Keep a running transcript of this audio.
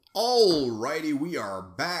Alrighty, we are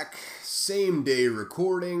back. Same day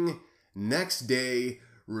recording, next day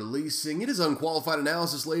releasing. It is Unqualified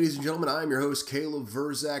Analysis, ladies and gentlemen. I'm your host, Caleb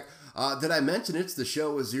Verzak. Did I mention it's the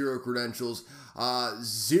show with zero credentials,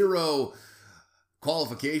 zero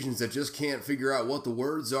qualifications that just can't figure out what the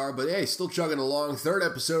words are? But hey, still chugging along. Third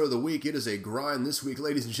episode of the week. It is a grind this week,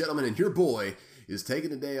 ladies and gentlemen, and your boy is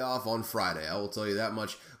taking a day off on Friday. I will tell you that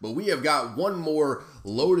much. But we have got one more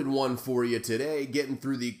loaded one for you today, getting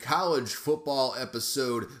through the college football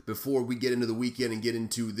episode before we get into the weekend and get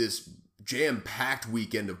into this jam-packed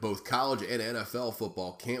weekend of both college and NFL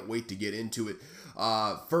football. Can't wait to get into it.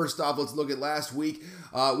 First off, let's look at last week.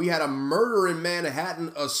 We had a murder in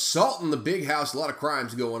Manhattan, assault in the big house, a lot of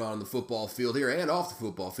crimes going on the football field here and off the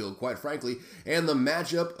football field, quite frankly. And the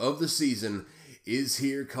matchup of the season is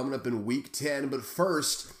here coming up in week 10. But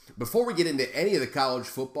first, before we get into any of the college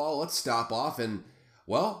football, let's stop off and,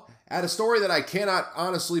 well, add a story that I cannot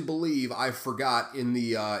honestly believe I forgot in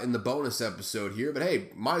the bonus episode here. But hey,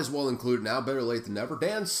 might as well include it now. Better late than never.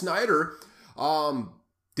 Dan Snyder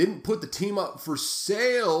didn't put the team up for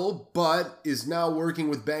sale, but is now working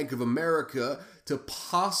with Bank of America to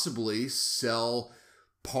possibly sell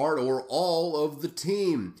part or all of the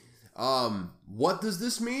team. What does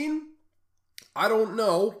this mean? I don't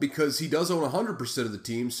know, because he does own 100% of the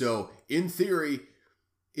team, so in theory,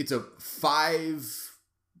 it's a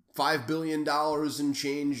 $5 billion and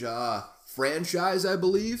change franchise, I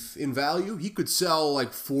believe, in value. He could sell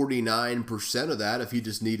like 49% of that if he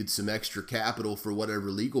just needed some extra capital for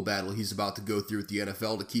whatever legal battle he's about to go through with the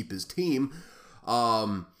NFL to keep his team,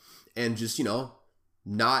 and just,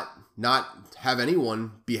 not have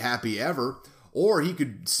anyone be happy ever. Or he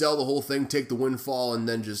could sell the whole thing, take the windfall, and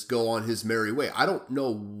then just go on his merry way. I don't know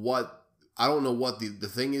what the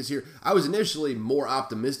thing is here. I was initially more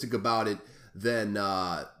optimistic about it than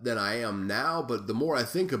I am now, but the more I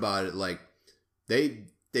think about it, like they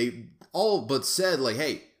all but said, like,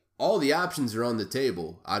 hey, all the options are on the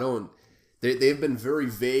table. They've been very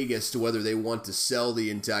vague as to whether they want to sell the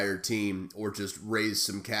entire team or just raise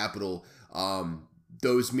some capital.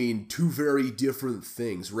 Those mean two very different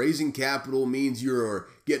things. Raising capital means you're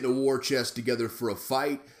getting a war chest together for a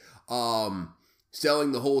fight.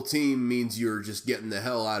 Selling the whole team means you're just getting the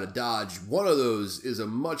hell out of Dodge. One of those is a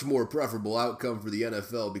much more preferable outcome for the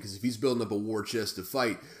NFL, because if he's building up a war chest to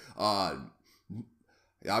fight,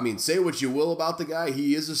 say what you will about the guy,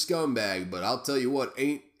 he is a scumbag, but I'll tell you what,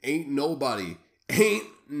 ain't nobody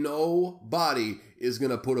is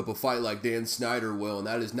going to put up a fight like Dan Snyder will, and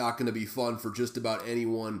that is not going to be fun for just about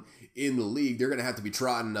anyone in the league. They're going to have to be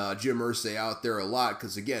trotting Jim Irsay out there a lot,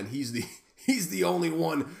 because, again, he's the only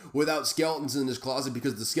one without skeletons in his closet,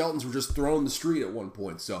 because the skeletons were just thrown in the street at one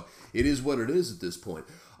point. So it is what it is at this point.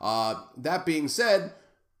 That being said,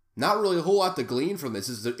 not really a whole lot to glean from this.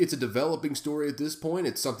 It's a developing story at this point.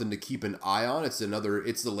 It's something to keep an eye on. It's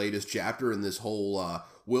the latest chapter in this whole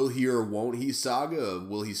will he or won't he saga.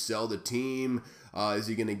 Will he sell the team? Is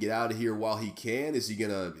he going to get out of here while he can? Is he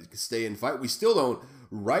going to stay and fight? We still don't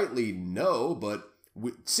rightly know, but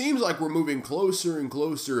it seems like we're moving closer and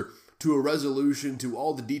closer to a resolution, to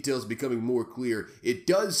all the details becoming more clear. It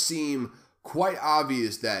does seem quite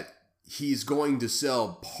obvious that he's going to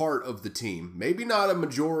sell part of the team. Maybe not a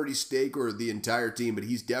majority stake or the entire team, but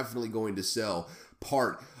he's definitely going to sell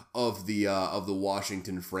part of the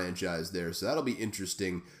Washington franchise there. So that'll be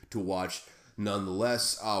interesting to watch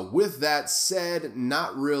nonetheless. With that said,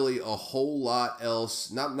 not really a whole lot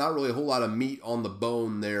else, not really a whole lot of meat on the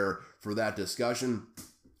bone there for that discussion,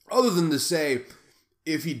 other than to say,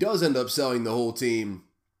 if he does end up selling the whole team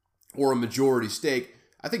or a majority stake,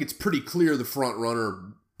 I think it's pretty clear the front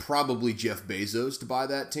runner, probably Jeff Bezos, to buy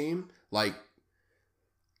that team. Like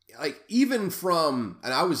even from,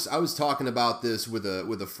 and I was talking about this with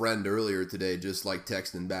a friend earlier today, just like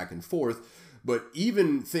texting back and forth, but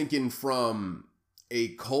even thinking from a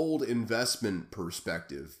cold investment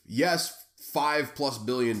perspective, yes, $5+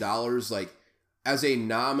 billion, like as a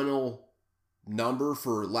nominal number,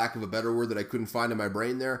 for lack of a better word that I couldn't find in my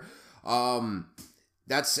brain there,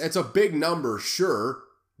 it's a big number, sure,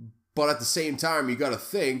 but at the same time, you got to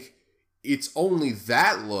think it's only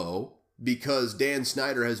that low because Dan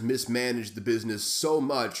Snyder has mismanaged the business so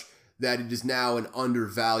much that it is now an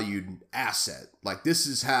undervalued asset. Like this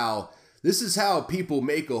is how people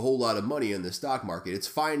make a whole lot of money in the stock market. It's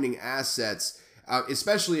finding assets,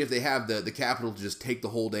 especially if they have the capital to just take the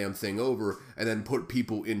whole damn thing over and then put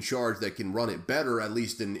people in charge that can run it better, at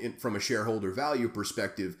least from a shareholder value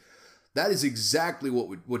perspective. That is exactly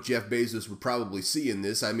what Jeff Bezos would probably see in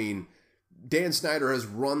this. I mean, Dan Snyder has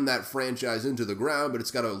run that franchise into the ground, but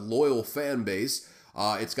it's got a loyal fan base.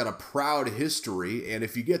 It's got a proud history, and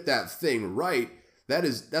if you get that thing right,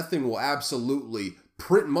 that thing will absolutely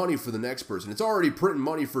print money for the next person. It's already printing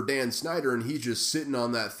money for Dan Snyder, and he's just sitting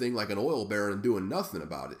on that thing like an oil baron and doing nothing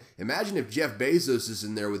about it. Imagine if Jeff Bezos is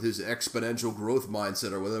in there with his exponential growth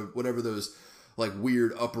mindset, or whatever those like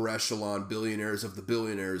weird upper echelon billionaires of the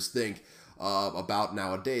billionaires think about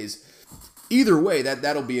nowadays. Either way,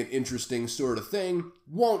 that'll be an interesting sort of thing.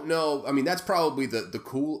 Won't know. I mean, that's probably the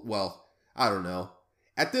cool. Well, I don't know.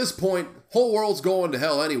 At this point, whole world's going to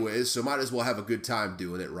hell anyways, so might as well have a good time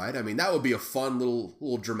doing it, right? I mean, that would be a fun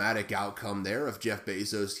little dramatic outcome there if Jeff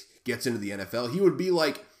Bezos gets into the NFL. He would be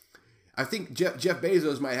like, I think Jeff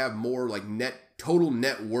Bezos might have more like total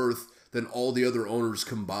net worth than all the other owners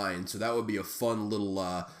combined. So that would be a fun little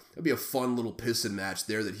pissing match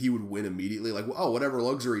there that he would win immediately. Like, oh, whatever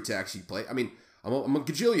luxury tax you play. I mean, I'm a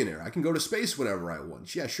gajillionaire. I can go to space whenever I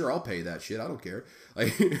want. Yeah, sure, I'll pay that shit. I don't care.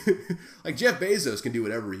 Like, like Jeff Bezos can do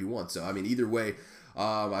whatever he wants. So, I mean, either way,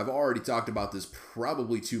 I've already talked about this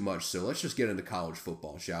probably too much. So let's just get into college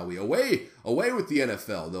football, shall we? Away with the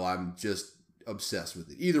NFL, though I'm just obsessed with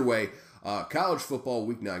it. Either way, college football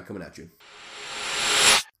week 9 coming at you.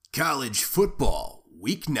 College football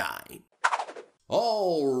week 9.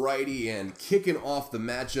 Alrighty, and kicking off the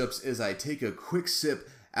matchups as I take a quick sip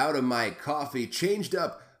out of my coffee, changed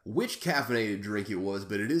up which caffeinated drink it was,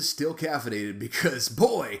 but it is still caffeinated because,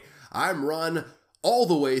 boy, I'm run all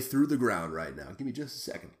the way through the ground right now. Give me just a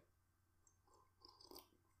second.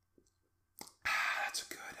 That's a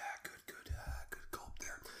good gulp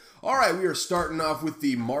there. All right, we are starting off with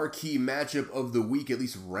the marquee matchup of the week, at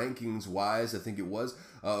least rankings-wise, I think it was.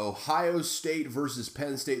 Ohio State versus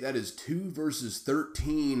Penn State. That is 2 versus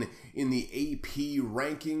 13 in the AP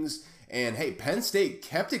rankings. And hey, Penn State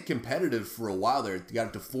kept it competitive for a while there. Got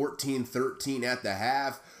it to 14-13 at the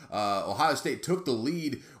half. Ohio State took the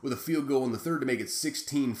lead with a field goal in the third to make it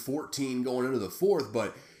 16-14 going into the fourth,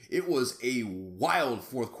 but it was a wild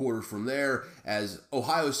fourth quarter from there as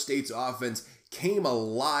Ohio State's offense came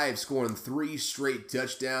alive, scoring 3 straight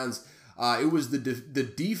touchdowns. It was the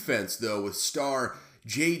defense, though, with star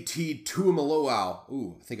JT Tuimoloau.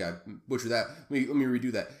 Ooh, I think I butchered that. Let me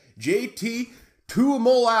redo that. JT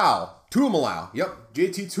Tuimoloau. Yep,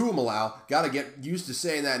 JT Tuimoloau. Got to get used to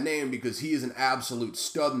saying that name because he is an absolute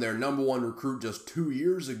stud and their number 1 recruit just 2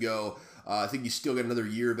 years ago. I think he's still got another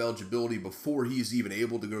year of eligibility before he's even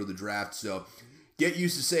able to go to the draft. So get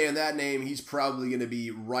used to saying that name. He's probably going to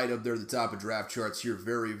be right up there at the top of draft charts here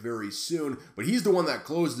very, very soon. But he's the one that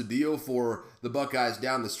closed the deal for the Buckeyes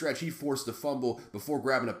down the stretch. He forced a fumble before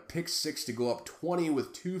grabbing a pick 6 to go up 20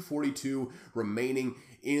 with 2:42 remaining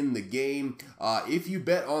in the game. If you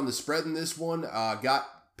bet on the spread in this one, got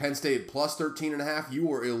Penn State plus 13.5, you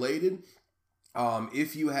were elated.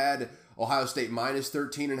 If you had Ohio State minus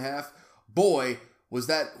 13.5, boy, was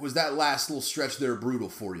that last little stretch there brutal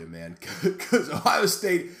for you, man? Because Ohio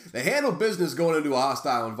State, they handled business going into a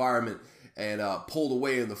hostile environment and pulled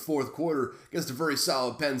away in the fourth quarter against a very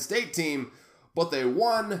solid Penn State team, but they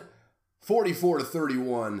won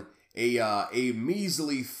 44-31. A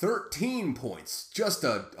measly 13 points, just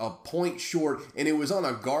a point short, and it was on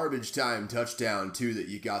a garbage time touchdown, too, that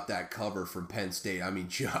you got that cover from Penn State. I mean,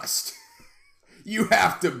 just, you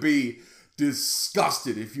have to be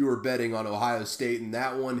disgusted if you were betting on Ohio State in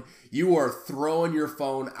that one. You are throwing your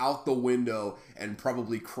phone out the window and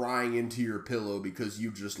probably crying into your pillow because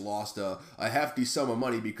you just lost a hefty sum of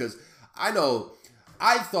money, because I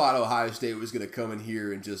thought Ohio State was going to come in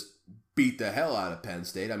here and just beat the hell out of Penn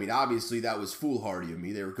State. I mean, obviously that was foolhardy of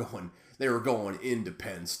me. They were going into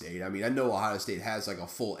Penn State. I mean, I know Ohio State has like a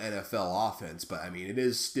full NFL offense, but I mean, it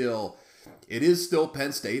is still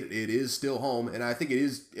Penn State. It is still home, and I think it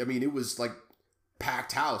is. I mean, it was like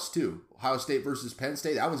packed house too. Ohio State versus Penn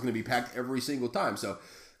State. That one's going to be packed every single time. So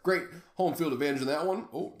great home field advantage in that one.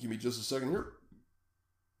 Oh, give me just a second here.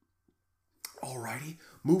 Alrighty,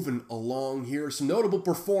 moving along here. Some notable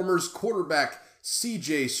performers. Quarterback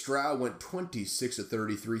C.J. Stroud went 26 of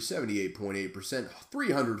 33, 78.8%,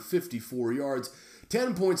 354 yards,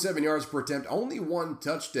 10.7 yards per attempt, only 1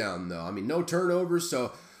 touchdown though. I mean, no turnovers, so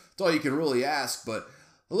that's all you can really ask. But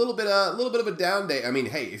a little bit of a down day. I mean,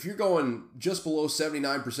 hey, if you're going just below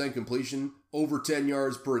 79% completion, over 10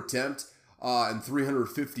 yards per attempt, and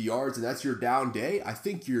 350 yards, and that's your down day, I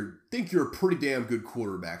think you're a pretty damn good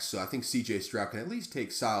quarterback. So I think C.J. Stroud can at least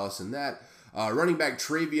take solace in that. Running back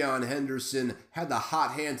TreVeyon Henderson had the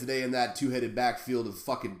hot hand today in that two-headed backfield of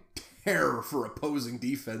fucking terror for opposing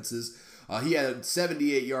defenses. He had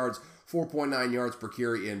 78 yards, 4.9 yards per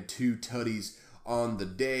carry, and 2 tutties on the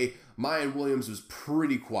day. Mayan Williams was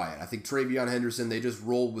pretty quiet. I think TreVeyon Henderson, they just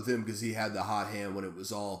rolled with him because he had the hot hand when it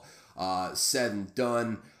was all said and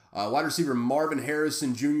done. Wide receiver Marvin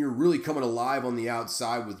Harrison Jr. really coming alive on the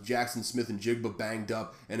outside with Jackson Smith-Njigba banged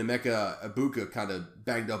up and Emeka Egbuka kind of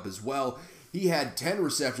banged up as well. He had 10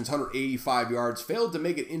 receptions, 185 yards, failed to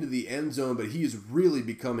make it into the end zone, but he is really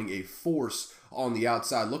becoming a force on the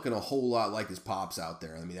outside, looking a whole lot like his pops out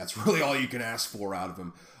there. I mean, that's really all you can ask for out of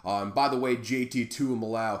him. And by the way, JT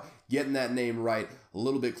Tuimoloau, getting that name right a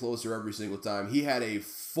little bit closer every single time. He had a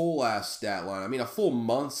full-ass stat line. I mean, a full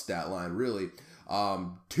month stat line, really.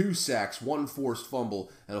 2 sacks, 1 forced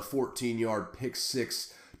fumble, and a 14-yard pick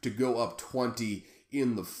six to go up 20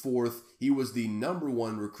 in the fourth. He was the number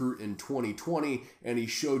 1 recruit in 2020, and he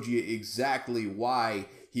showed you exactly why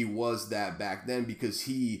he was that back then, because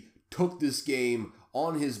he took this game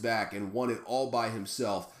on his back and won it all by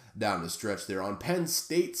himself down the stretch there. On Penn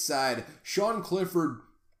State side, Sean Clifford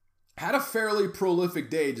had a fairly prolific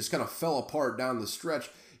day, just kind of fell apart down the stretch.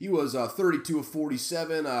 He was 32 of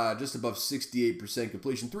 47, just above 68%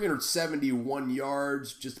 completion, 371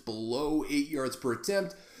 yards, just below 8 yards per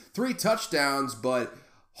attempt, 3 touchdowns, but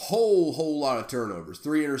whole lot of turnovers,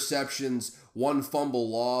 3 interceptions, 1 fumble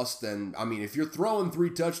lost. And I mean, if you're throwing 3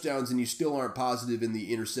 touchdowns and you still aren't positive in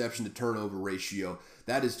the interception to turnover ratio,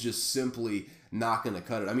 that is just simply not going to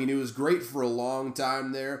cut it. I mean, it was great for a long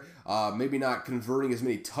time there, maybe not converting as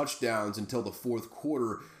many touchdowns until the fourth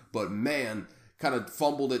quarter, but man, kind of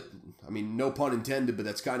fumbled it. I mean, no pun intended, but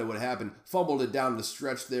that's kind of what happened. Fumbled it down the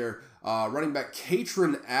stretch there. Running back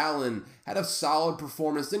Katron Allen had a solid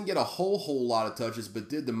performance. Didn't get a whole lot of touches, but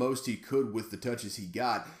did the most he could with the touches he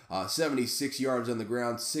got. 76 yards on the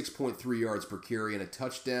ground, 6.3 yards per carry, and a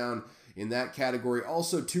touchdown in that category.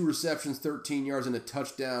 Also 2 receptions, 13 yards, and a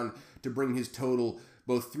touchdown to bring his total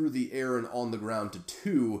both through the air and on the ground to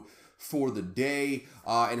 2 for the day.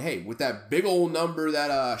 And hey, with that big old number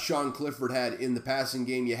that Sean Clifford had in the passing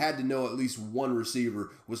game, you had to know at least one receiver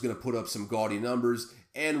was going to put up some gaudy numbers,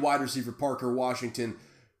 and wide receiver Parker Washington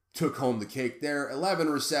took home the cake there. 11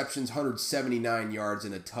 receptions, 179 yards,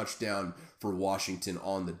 and a touchdown for Washington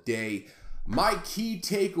on the day. My key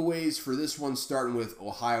takeaways for this one, starting with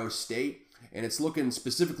Ohio State, and it's looking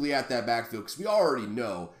specifically at that backfield, because we already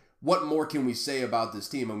know what more can we say about this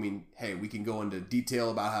team? I mean, hey, we can go into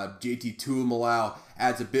detail about how JT Tuimoloau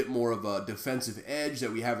adds a bit more of a defensive edge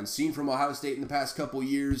that we haven't seen from Ohio State in the past couple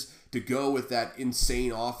years to go with that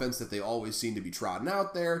insane offense that they always seem to be trotting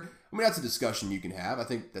out there. I mean, that's a discussion you can have. I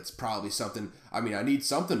think that's probably something, I mean, I need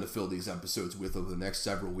something to fill these episodes with over the next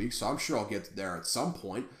several weeks, so I'm sure I'll get there at some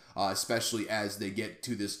point, especially as they get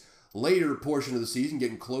to this later portion of the season,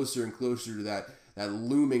 getting closer and closer to that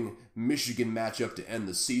looming Michigan matchup to end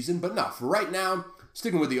the season. But no, for right now,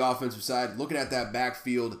 sticking with the offensive side, looking at that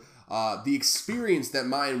backfield, the experience that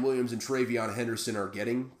Mayan Williams and TreVeyon Henderson are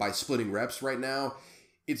getting by splitting reps right now,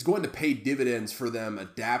 it's going to pay dividends for them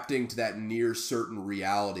adapting to that near certain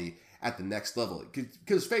reality at the next level.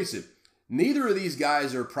 Because face it, neither of these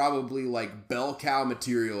guys are probably like bell cow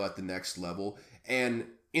material at the next level. And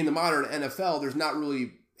in the modern NFL, there's not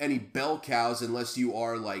really any bell cows unless you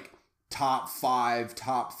are like top 5,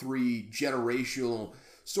 top 3 generational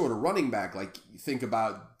sort of running back. Like, you think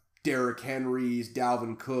about Derrick Henry's,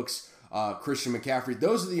 Dalvin Cook's, Christian McCaffrey.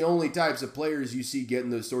 Those are the only types of players you see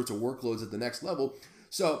getting those sorts of workloads at the next level.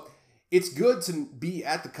 So it's good to be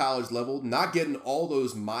at the college level, not getting all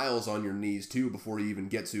those miles on your knees too before you even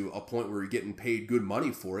get to a point where you're getting paid good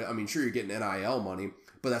money for it. I mean, sure, you're getting NIL money,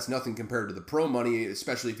 but that's nothing compared to the pro money,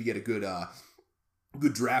 especially if you get a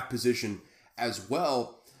good draft position as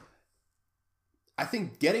well. I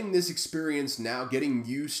think getting this experience now, getting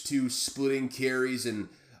used to splitting carries and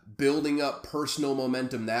building up personal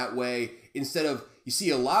momentum that way, instead of, you see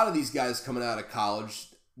a lot of these guys coming out of college,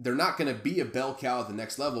 they're not going to be a bell cow at the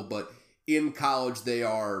next level, but in college they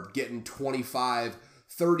are getting 25,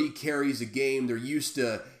 30 carries a game. They're used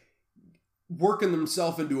to working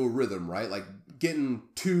themselves into a rhythm, right? Like getting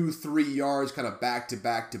 2-3 yards kind of back to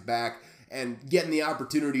back to back, and getting the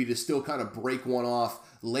opportunity to still kind of break one off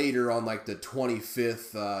later on like the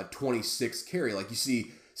 25th, 26th carry. Like you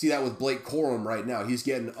see that with Blake Corum right now. He's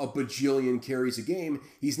getting a bajillion carries a game.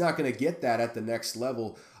 He's not going to get that at the next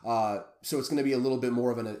level. So it's going to be a little bit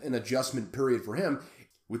more of an adjustment period for him.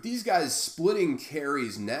 With these guys splitting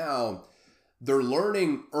carries now, they're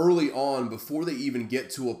learning early on before they even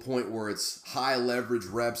get to a point where it's high leverage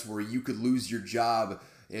reps where you could lose your job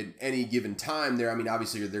at any given time there. I mean,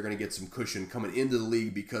 obviously they're going to get some cushion coming into the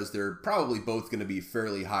league because they're probably both going to be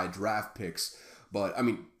fairly high draft picks. But, I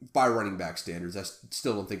mean, by running back standards, I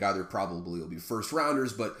still don't think either probably will be first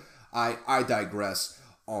rounders, but I digress.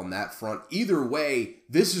 on that front. Either way,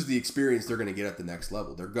 this is the experience they're going to get at the next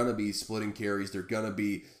level. They're going to be splitting carries. They're going to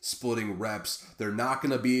be splitting reps. They're not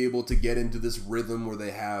going to be able to get into this rhythm where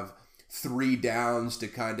they have 3 downs to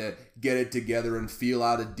kind of get it together and feel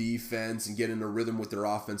out a defense and get in a rhythm with their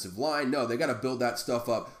offensive line. No, they got to build that stuff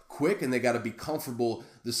up quick, and they got to be comfortable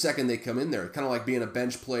the second they come in there. Kind of like being a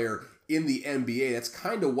bench player in the NBA. That's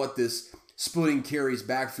kind of what this splitting carries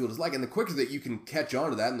backfield is like. And the quicker that you can catch on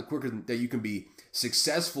to that and the quicker that you can be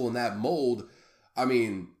successful in that mold, I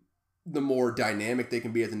mean, the more dynamic they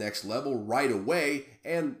can be at the next level right away.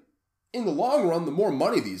 And in the long run, the more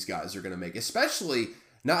money these guys are going to make, especially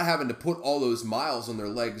not having to put all those miles on their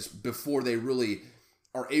legs before they really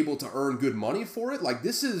are able to earn good money for it. Like,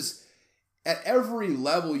 this is, at every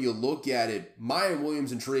level you look at it, Mayan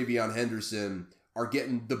Williams and TreVeyon Henderson are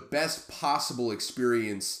getting the best possible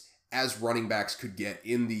experience as running backs could get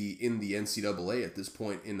in the NCAA at this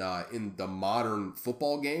point in the modern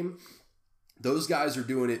football game. Those guys are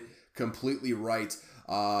doing it completely right.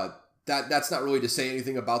 That's not really to say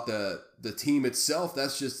anything about the team itself.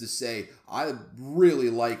 That's just to say I really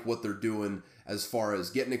like what they're doing as far as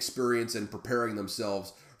getting experience and preparing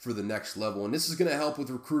themselves for the next level. And this is going to help with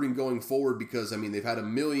recruiting going forward because, I mean, they've had a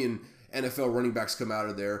million NFL running backs come out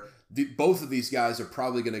of there. Both of these guys are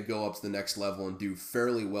probably going to go up to the next level and do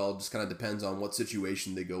fairly well. Just kind of depends on what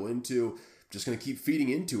situation they go into. Just going to keep feeding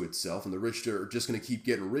into itself, and the rich are just going to keep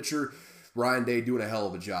getting richer. Ryan Day doing a hell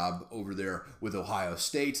of a job over there with Ohio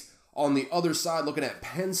State. On the other side, looking at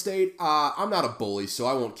Penn State, I'm not a bully, so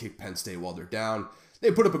I won't kick Penn State while they're down. They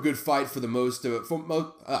put up a good fight for most of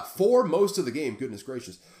the game. Goodness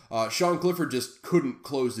gracious. Sean Clifford just couldn't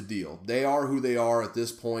close the deal. They are who they are at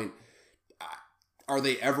this point. Are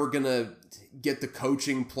they ever going to get the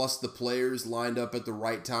coaching plus the players lined up at the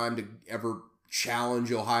right time to ever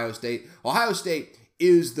challenge Ohio State? Ohio State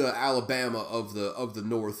is the Alabama of the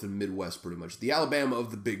North and Midwest, pretty much. The Alabama of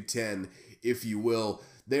the Big Ten, if you will.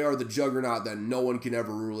 They are the juggernaut that no one can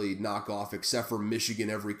ever really knock off except for Michigan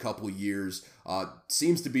every couple years.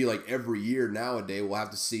 Seems to be like every year nowadays. We'll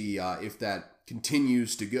have to see if that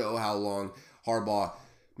continues to go, how long Harbaugh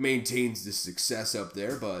maintains the success up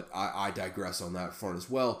there, but I digress on that front as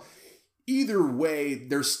well. Either way,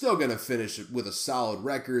 they're still going to finish with a solid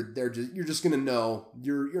record. You're just going to know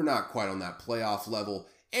you're not quite on that playoff level,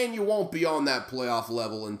 and you won't be on that playoff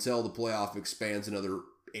level until the playoff expands another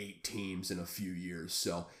 8 teams in a few years.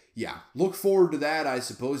 So yeah, look forward to that. I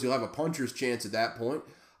suppose you'll have a puncher's chance at that point.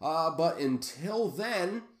 But until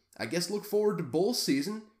then, I guess look forward to bowl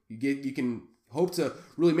season. You can hope to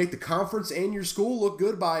really make the conference and your school look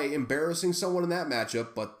good by embarrassing someone in that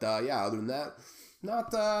matchup. But yeah, other than that,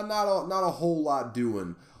 not a whole lot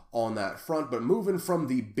doing on that front. But moving from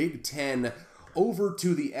the Big Ten over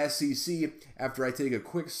to the SEC after I take a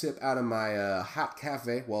quick sip out of my hot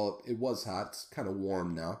cafe. Well, it was hot. It's kind of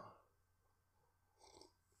warm now.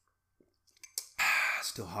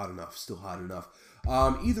 Still hot enough.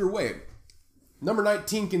 Either way, number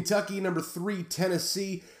 19, Kentucky. Number 3,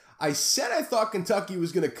 Tennessee. I said I thought Kentucky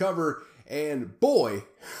was going to cover, and boy,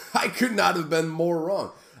 I could not have been more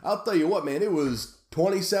wrong. I'll tell you what, man, it was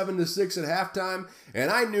 27-6 at halftime,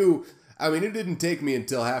 and it didn't take me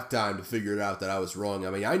until halftime to figure it out that I was wrong.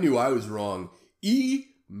 I knew I was wrong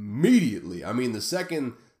immediately. The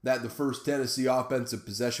second that the first Tennessee offensive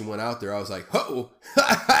possession went out there, I was like, oh,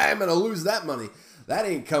 I'm going to lose that money. That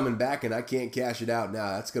ain't coming back, and I can't cash it out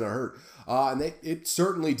now. That's going to hurt. And it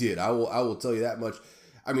certainly did. I will tell you that much.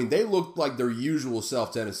 They looked like their usual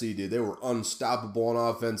self, Tennessee did. They were unstoppable on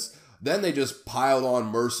offense. Then they just piled on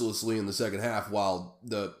mercilessly in the second half while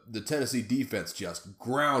the Tennessee defense just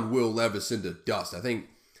ground Will Levis into dust. I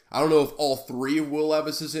don't know if all 3 of Will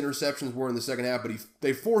Levis's interceptions were in the second half, but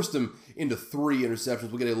they forced him into 3 interceptions.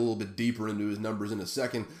 We'll get a little bit deeper into his numbers in a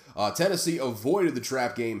second. Tennessee avoided the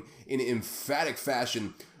trap game in emphatic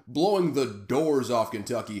fashion, blowing the doors off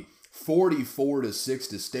Kentucky 44-6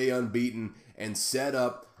 to stay unbeaten and set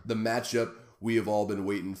up the matchup we have all been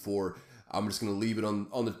waiting for. I'm just going to leave it on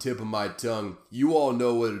the tip of my tongue. You all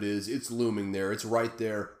know what it is. It's looming there. It's right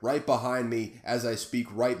there, right behind me as I speak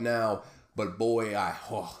right now. But boy,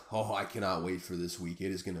 I cannot wait for this week.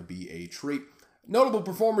 It is going to be a treat. Notable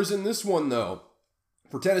performers in this one, though.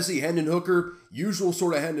 For Tennessee, Hendon Hooker, usual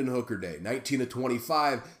sort of Hendon Hooker day.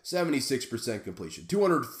 19-25, 76% completion.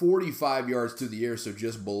 245 yards through the air, so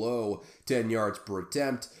just below 10 yards per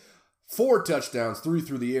attempt. 4 touchdowns, 3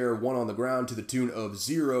 through the air, 1 on the ground to the tune of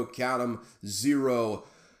 0, count 'em, 0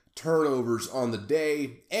 turnovers on the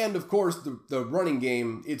day. And, of course, the running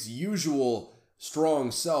game, its usual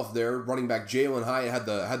strong self there. Running back Jalen Hyatt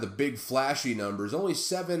had the big flashy numbers. Only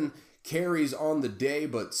 7 carries on the day,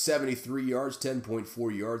 but 73 yards,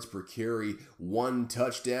 10.4 yards per carry, 1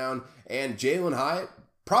 touchdown. And Jalin Hyatt,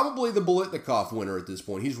 probably the Biletnikoff winner at this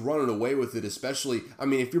point. He's running away with it, especially, I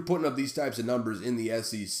mean, if you're putting up these types of numbers in the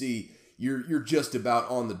SEC, you're just about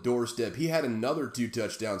on the doorstep. He had another 2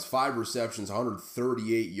 touchdowns, 5 receptions,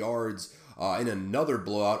 138 yards in another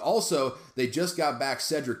blowout. Also, they just got back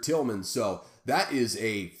Cedric Tillman, so that is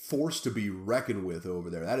a force to be reckoned with over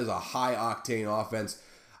there. That is a high-octane offense.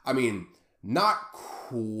 I mean, not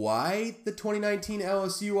quite the 2019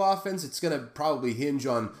 LSU offense. It's going to probably hinge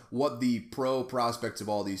on what the pro prospects of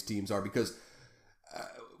all these teams are, because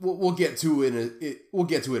we'll get to it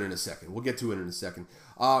in a second.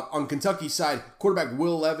 On Kentucky's side, quarterback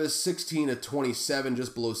Will Levis, 16 of 27,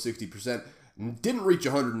 just below 60%. Didn't reach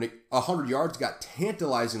 100 yards, got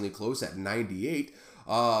tantalizingly close at 98.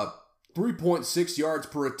 3.6 yards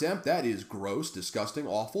per attempt. That is gross, disgusting,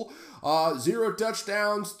 awful. 0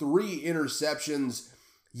 touchdowns, 3 interceptions.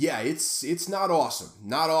 Yeah, it's not awesome.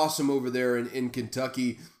 Not awesome over there in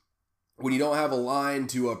Kentucky. When you don't have a line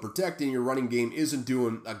to protect and your running game isn't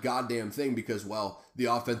doing a goddamn thing because, well, the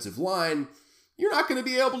offensive line, you're not going to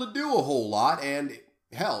be able to do a whole lot. And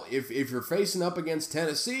hell, if you're facing up against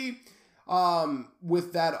Tennessee,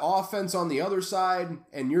 with that offense on the other side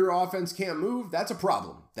and your offense can't move, that's a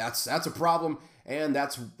problem. That's a problem, and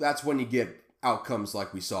that's when you get outcomes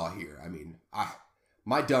like we saw here. I mean,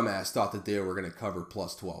 my dumbass thought that they were going to cover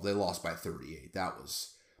plus 12. They lost by 38. That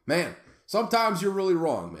was, man, sometimes you're really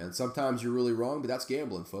wrong, man. Sometimes you're really wrong, but that's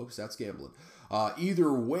gambling, folks. That's gambling.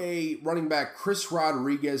 Either way, running back Chris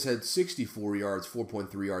Rodriguez had 64 yards,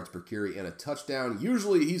 4.3 yards per carry, and a touchdown.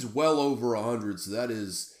 Usually he's well over 100, so that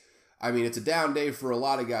is, I mean, it's a down day for a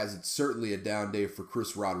lot of guys. It's certainly a down day for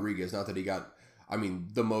Chris Rodriguez. Not that he got, I mean,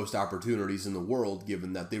 the most opportunities in the world,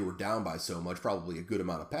 given that they were down by so much. Probably a good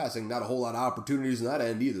amount of passing. Not a whole lot of opportunities in that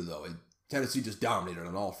end either, though. Tennessee just dominated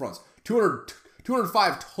on all fronts.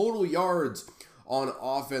 205 total yards on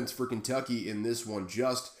offense for Kentucky in this one.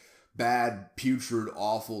 Just bad, putrid,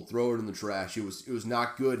 awful. Throw it in the trash. It was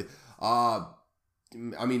not good. I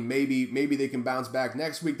mean, maybe they can bounce back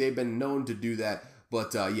next week. They've been known to do that.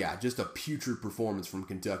 But, yeah, just a putrid performance from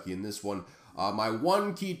Kentucky in this one. My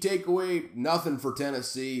one key takeaway, nothing for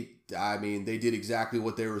Tennessee. I mean, they did exactly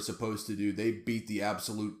what they were supposed to do. They beat the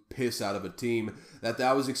absolute piss out of a team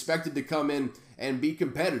that was expected to come in and be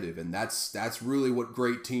competitive. And that's really what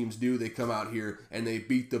great teams do. They come out here and they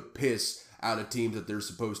beat the piss out of teams that they're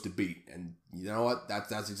supposed to beat. And you know what?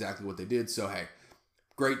 That's exactly what they did. So, hey,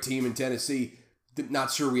 great team in Tennessee.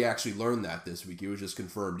 Not sure we actually learned that this week. It was just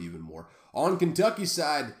confirmed even more. On Kentucky's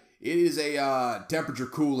side, it is a temperature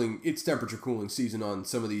cooling season on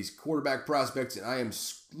some of these quarterback prospects, and I am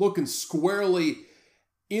looking squarely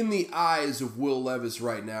in the eyes of Will Levis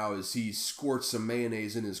right now as he squirts some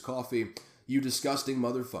mayonnaise in his coffee. You disgusting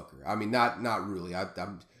motherfucker. I mean, not really.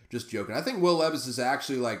 I'm just joking. I think Will Levis is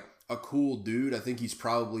actually like a cool dude. I think he's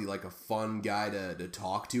probably like a fun guy to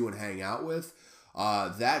talk to and hang out with.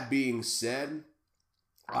 That being said,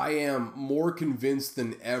 I am more convinced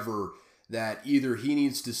than ever that either he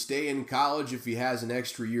needs to stay in college if he has an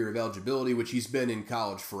extra year of eligibility, which he's been in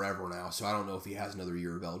college forever now, so I don't know if he has another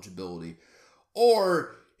year of eligibility,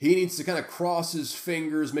 or he needs to kind of cross his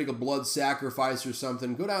fingers, make a blood sacrifice or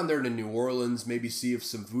something, go down there to New Orleans, maybe see if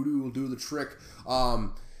some voodoo will do the trick,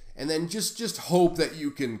 and then just hope that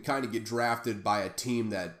you can kind of get drafted by a team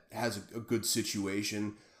that has a good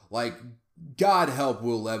situation. Like, God help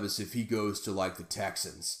Will Levis if he goes to, like, the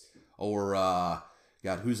Texans, or,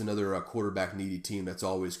 God, who's another quarterback needy team that's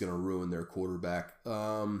always going to ruin their quarterback?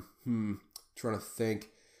 Trying to think.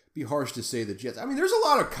 Be harsh to say the Jets. I mean, there's a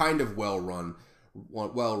lot of kind of well-run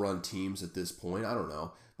teams at this point. I don't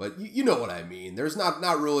know, but you know what I mean. There's not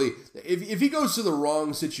really. If he goes to the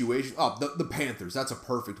wrong situation, the Panthers. That's a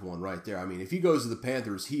perfect one right there. I mean, if he goes to the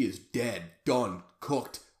Panthers, he is dead, done,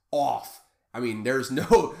 cooked, off. I mean, there's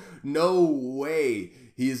no way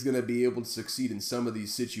he is going to be able to succeed in some of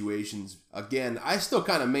these situations. Again, I still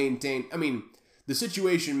kind of maintain, I mean, the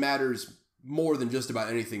situation matters more than just about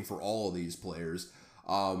anything for all of these players.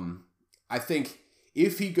 I think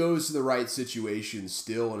if he goes to the right situation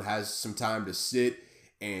still and has some time to sit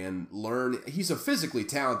and learn, he's a physically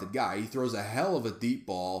talented guy. He throws a hell of a deep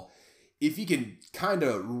ball. If he can kind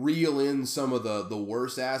of reel in some of the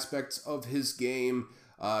worst aspects of his game,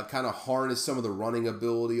 kind of harness some of the running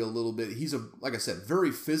ability a little bit. He's like I said,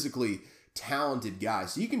 very physically talented guy.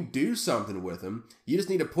 So you can do something with him. You just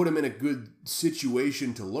need to put him in a good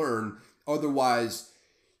situation to learn. Otherwise,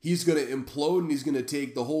 he's going to implode and he's going to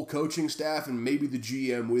take the whole coaching staff and maybe the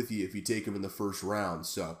GM with you if you take him in the first round.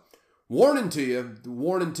 So Warning to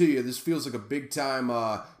you. This feels like a big time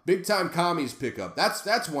commies pickup.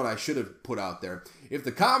 That's one I should have put out there. If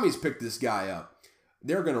the commies pick this guy up,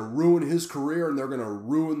 they're gonna ruin his career and they're gonna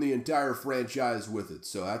ruin the entire franchise with it.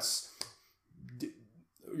 So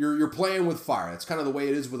you're playing with fire. That's kind of the way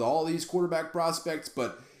it is with all these quarterback prospects.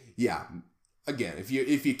 But yeah, again, if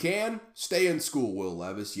you can stay in school, Will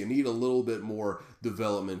Levis, you need a little bit more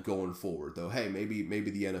development going forward. Though, hey, maybe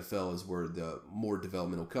the NFL is where the more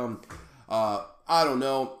development will come. I don't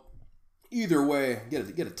know. Either way, get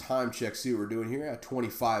a time check. See what we're doing here. At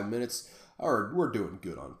 25 minutes, or we're doing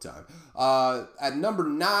good on time. At number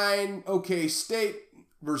 9, OK State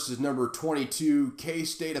versus number 22, K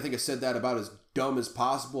State. I think I said that about as dumb as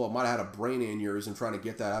possible. I might have had a brain aneurysm trying to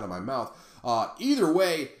get that out of my mouth. Either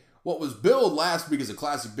way, what was billed last week as a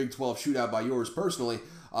classic Big 12 shootout by yours personally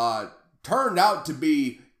turned out to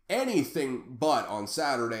be anything but on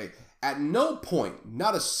Saturday. At no point,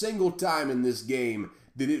 not a single time in this game,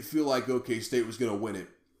 did it feel like OK State was going to win it.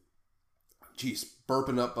 Jeez,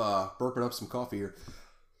 burping up some coffee here.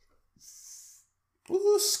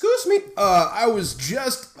 Ooh, excuse me. It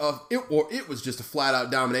was just a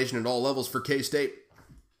flat-out domination at all levels for K-State.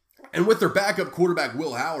 And with their backup quarterback,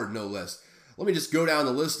 Will Howard, no less. Let me just go down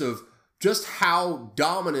the list of just how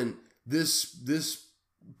dominant this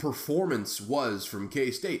performance was from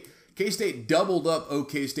K-State. K-State doubled up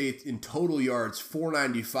OK State in total yards,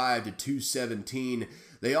 495 to 217.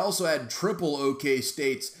 They also had triple OK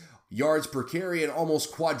State's yards per carry and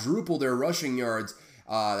almost quadruple their rushing yards.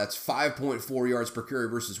 That's 5.4 yards per carry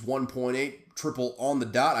versus 1.8. Triple on the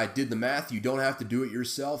dot. I did the math. You don't have to do it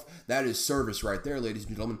yourself. That is service right there, ladies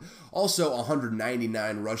and gentlemen. Also,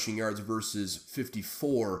 199 rushing yards versus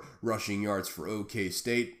 54 rushing yards for OK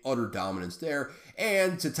State. Utter dominance there.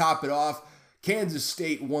 And to top it off, Kansas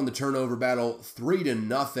State won the turnover battle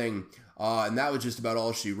 3-0. And that was just about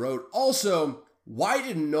all she wrote. Also, why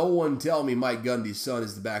didn't no one tell me Mike Gundy's son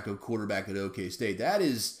is the backup quarterback at OK State? That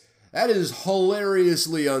is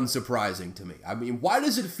hilariously unsurprising to me. I mean, why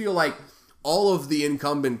does it feel like all of the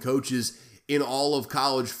incumbent coaches in all of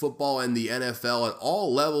college football and the NFL at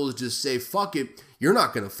all levels just say, fuck it, you're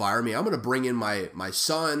not going to fire me. I'm going to bring in my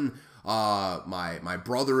son, my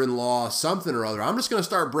brother-in-law, something or other. I'm just going to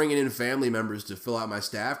start bringing in family members to fill out my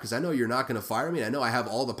staff because I know you're not going to fire me. And I know I have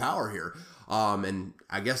all the power here. And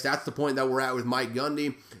I guess that's the point that we're at with Mike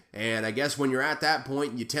Gundy. And I guess when you're at that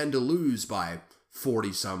point, you tend to lose by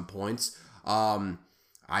 40-some points. I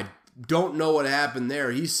don't know what happened there.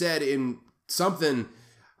 He said he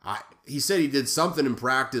did something in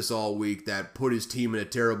practice all week that put his team in a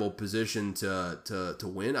terrible position to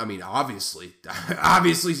win. I mean, obviously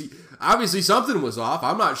something was off.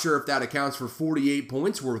 I'm not sure if that accounts for 48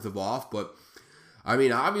 points worth of off, but I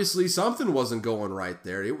mean, obviously something wasn't going right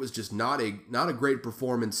there. It was just not a great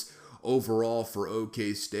performance overall for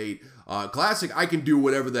OK State. Classic, I can do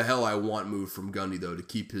whatever the hell I want move from Gundy, though, to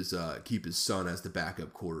keep his son as the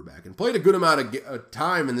backup quarterback. And played a good amount of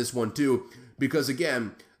time in this one, too, because,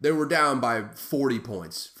 again, they were down by 40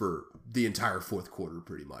 points for the entire fourth quarter,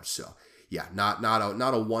 pretty much. So, yeah, not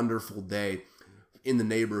a wonderful day in the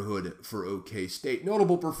neighborhood for OK State.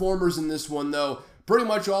 Notable performers in this one, though, pretty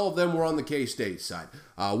much all of them were on the K-State side.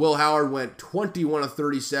 Will Howard went 21 of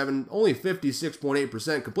 37, only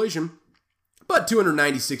 56.8% completion, but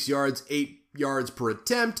 296 yards, 8 yards per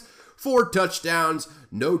attempt, 4 touchdowns,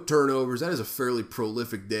 no turnovers. That is a fairly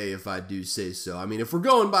prolific day, if I do say so. I mean, if we're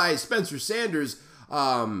going by Spencer Sanders'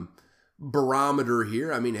 barometer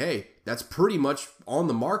here, I mean, hey, that's pretty much on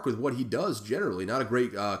the mark with what he does generally. Not a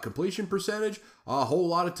great completion percentage, a whole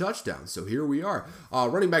lot of touchdowns. So here we are.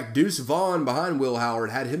 Running back Deuce Vaughn behind Will Howard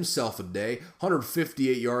had himself a day.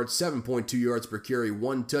 158 yards, 7.2 yards per carry,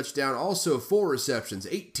 1 touchdown. Also 4 receptions,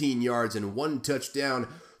 18 yards and 1 touchdown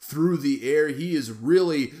through the air. He is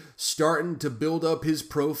really starting to build up his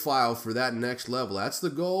profile for that next level. That's the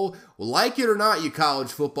goal. Well, like it or not, you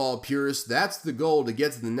college football purists, that's the goal, to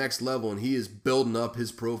get to the next level, and he is building up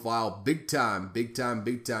his profile big time, big time,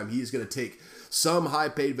 big time. He is going to take some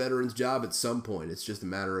high-paid veteran's job at some point. It's just a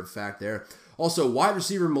matter of fact there. Also, wide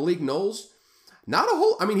receiver Malik Knowles,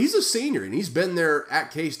 he's a senior, and he's been there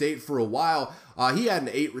at K-State for a while. He had an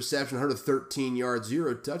 8 reception, 113 yards,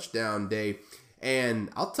 0 touchdown day. And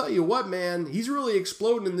I'll tell you what, man, he's really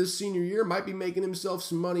exploding in this senior year. Might be making himself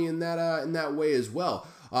some money in that way as well.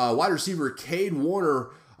 Wide receiver Cade Warner,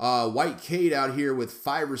 White Cade out here with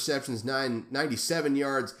 5 receptions, 97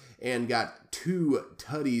 yards, and got 2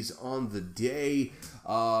 tutties on the day.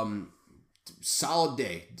 Solid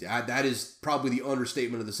day. That is probably the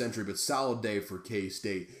understatement of the century, but solid day for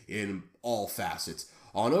K-State in all facets.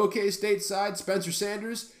 On OK State's side, Spencer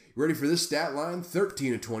Sanders, Ready for this stat line?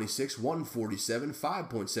 13 of 26, 147,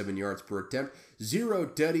 5.7 yards per attempt, 0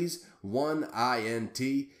 tutties, 1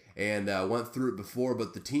 INT, and went through it before,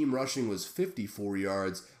 but the team rushing was 54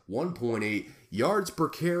 yards, 1.8 yards per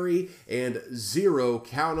carry, and 0,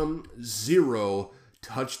 count them, 0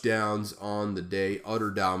 touchdowns on the day. Utter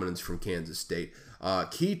dominance from Kansas State.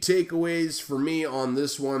 Key takeaways for me on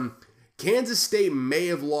this one. Kansas State may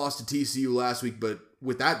have lost to TCU last week, but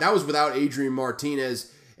with that was without Adrian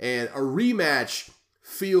Martinez, and a rematch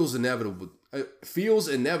feels inevitable.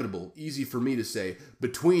 Easy for me to say,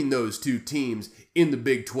 between those two teams in the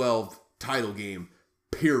Big 12 title game,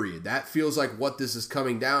 period. That feels like what this is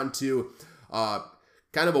coming down to.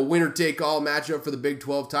 Kind of a winner-take-all matchup for the Big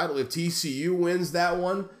 12 title. If TCU wins that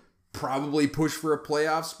one, probably push for a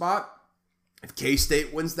playoff spot. If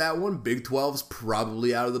K-State wins that one, Big 12's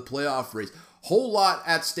probably out of the playoff race. Whole lot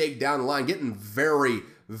at stake down the line. Getting very,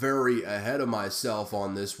 very ahead of myself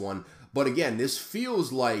on this one. But again, this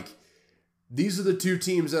feels like these are the two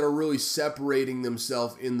teams that are really separating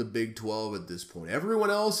themselves in the Big 12 at this point.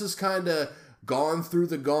 Everyone else has kind of gone through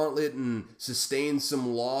the gauntlet and sustained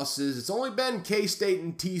some losses. It's only been K-State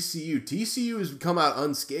and TCU. TCU has come out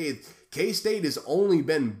unscathed. K-State has only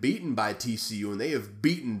been beaten by TCU, and they have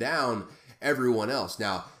beaten down everyone else.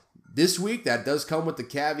 Now, this week, that does come with the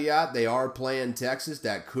caveat. They are playing Texas.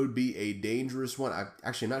 That could be a dangerous one. I'm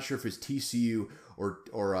actually not sure if it's TCU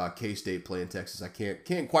or K-State playing Texas. I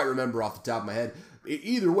can't quite remember off the top of my head.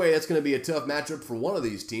 Either way, that's going to be a tough matchup for one of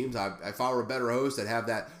these teams. If I were a better host, I'd have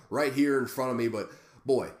that right here in front of me. But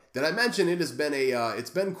boy, did I mention it has been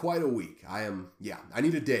it's been quite a week. I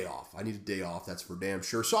need a day off. That's for damn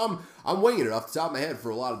sure. So I'm winging it off the top of my head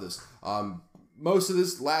for a lot of this. Most of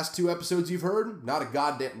this last 2 episodes you've heard, not a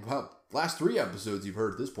goddamn, last 3 episodes you've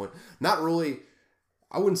heard at this point, not really,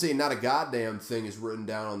 I wouldn't say not a goddamn thing is written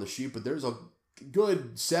down on the sheet, but there's a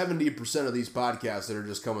good 70% of these podcasts that are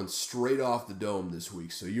just coming straight off the dome this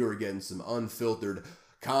week. So you are getting some unfiltered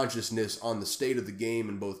consciousness on the state of the game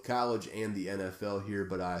in both college and the NFL here.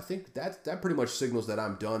 But I think that pretty much signals that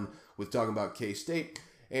I'm done with talking about K-State.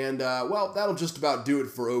 And, well, that'll just about do it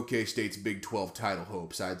for OK State's Big 12 title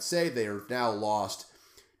hopes. I'd say they are now lost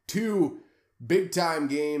 2 big-time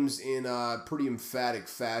games in pretty emphatic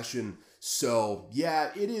fashion. So,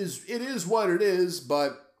 yeah, it is what it is,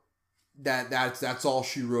 but that's all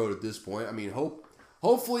she wrote at this point. I mean,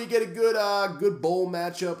 hopefully you get a good bowl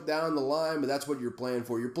matchup down the line, but that's what you're playing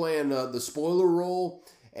for. You're playing the spoiler role,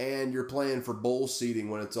 and you're playing for bowl seeding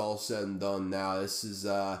when it's all said and done. Now, this is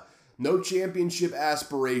no championship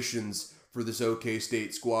aspirations for this OK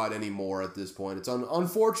State squad anymore at this point. It's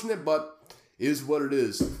unfortunate, but is what it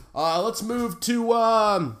is. Let's move to,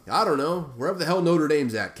 I don't know, wherever the hell Notre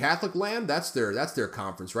Dame's at. Catholic land? That's their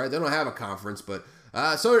conference, right? They don't have a conference, but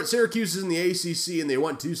so Syracuse is in the ACC, and they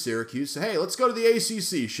went to Syracuse. So, hey, let's go to the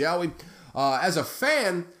ACC, shall we? As a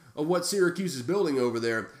fan of what Syracuse is building over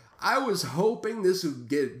there, I was hoping this would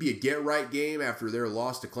be a get-right game after their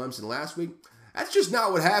loss to Clemson last week. That's just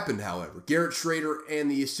not what happened, however. Garrett Schrader and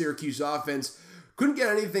the Syracuse offense couldn't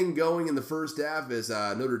get anything going in the first half as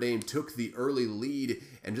Notre Dame took the early lead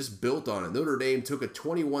and just built on it. Notre Dame took a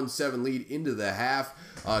 21-7 lead into the half.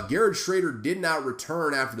 Garrett Schrader did not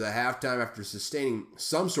return after the halftime after sustaining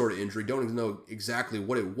some sort of injury. Don't even know exactly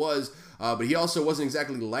what it was, but he also wasn't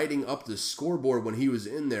exactly lighting up the scoreboard when he was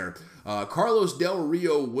in there. Carlos Del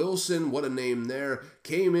Rio Wilson, what a name there,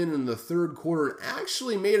 came in the third quarter and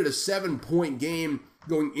actually made it a 7-point game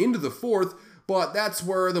going into the fourth. But that's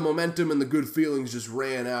where the momentum and the good feelings just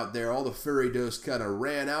ran out there. All the fairy dust kind of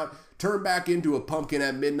ran out, turned back into a pumpkin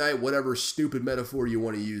at midnight, whatever stupid metaphor you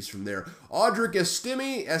want to use from there. Audric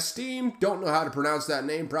Estime, don't know how to pronounce that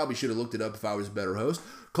name, probably should have looked it up if I was a better host,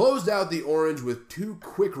 closed out the Orange with 2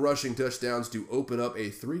 quick rushing touchdowns to open up a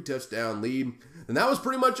 3-touchdown lead. And that was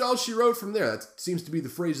pretty much all she wrote from there. That seems to be the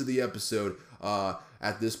phrase of the episode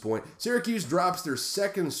at this point. Syracuse drops their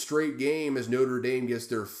 2nd straight game as Notre Dame gets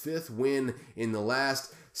their 5th win in the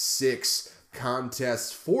last 6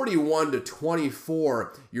 contests.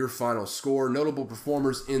 41-24, your final score. Notable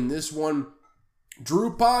performers in this one: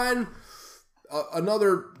 Drew Pine,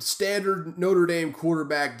 another standard Notre Dame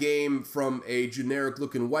quarterback game from a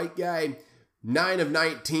generic-looking white guy. 9 of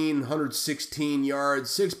 19, 116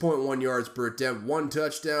 yards, 6.1 yards per attempt, 1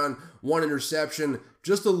 touchdown, 1 interception,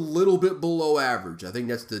 just a little bit below average. I think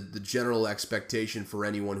that's the general expectation for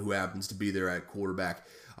anyone who happens to be there at quarterback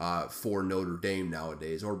for Notre Dame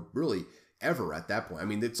nowadays, or really ever at that point. I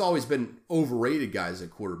mean, it's always been overrated guys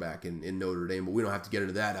at quarterback in Notre Dame, but we don't have to get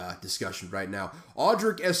into that discussion right now.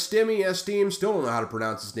 Audric Estime, still don't know how to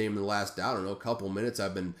pronounce his name in the last, couple minutes.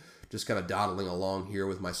 I've been just kind of dawdling along here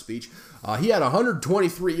with my speech. He had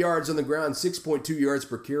 123 yards on the ground, 6.2 yards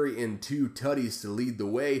per carry, and 2 tutties to lead the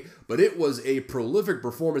way. But it was a prolific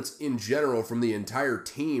performance in general from the entire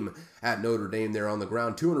team at Notre Dame there on the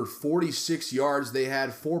ground. 246 yards they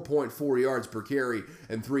had, 4.4 yards per carry,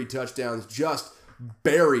 and 3 touchdowns. Just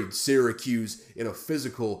buried Syracuse in a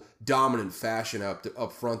physical, dominant fashion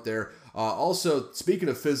up front there. Also, speaking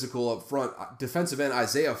of physical up front, defensive end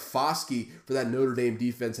Isaiah Foskey for that Notre Dame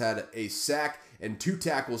defense had a sack and 2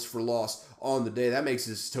 tackles for loss on the day. That makes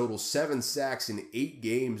his total 7 sacks in 8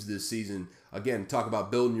 games this season. Again, talk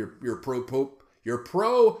about building your pro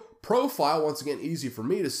profile. Once again, easy for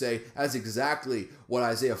me to say. That's exactly what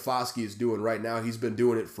Isaiah Foskey is doing right now. He's been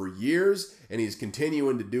doing it for years, and he's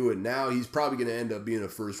continuing to do it now. He's probably going to end up being a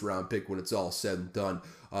first-round pick when it's all said and done.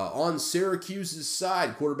 On Syracuse's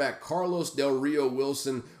side, quarterback Carlos Del Rio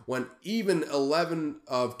Wilson went even 11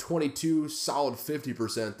 of 22, solid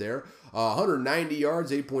 50% there. 190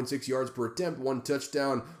 yards, 8.6 yards per attempt, 1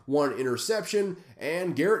 touchdown, 1 interception,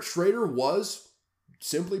 and Garrett Schrader was,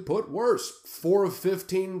 simply put, worse. 4 of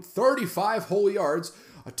 15, 35 whole yards,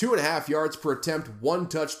 2.5 yards per attempt, 1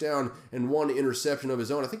 touchdown, and 1 interception of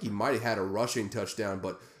his own. I think he might have had a rushing touchdown,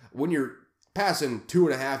 but when you're passing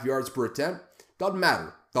 2.5 yards per attempt, doesn't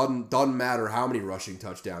matter. Doesn't matter how many rushing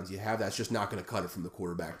touchdowns you have. That's just not going to cut it from the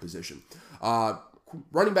quarterback position.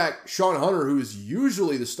 Running back Sean Hunter, who is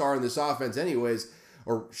usually the star in this offense anyways,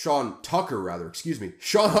 or Sean Tucker, rather, excuse me.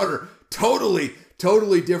 Sean Hunter, totally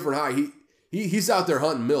different high. He's out there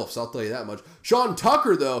hunting MILFs, I'll tell you that much. Sean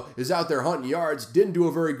Tucker, though, is out there hunting yards. Didn't do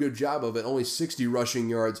a very good job of it. Only 60 rushing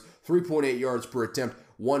yards, 3.8 yards per attempt,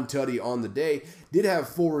 1 tutty on the day. Did have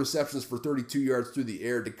 4 receptions for 32 yards through the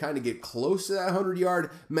air to kind of get close to that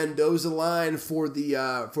 100-yard Mendoza line for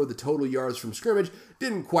the total yards from scrimmage.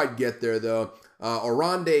 Didn't quite get there, though.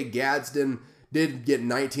 Oronde Gadsden did get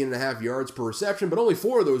 19.5 yards per reception, but only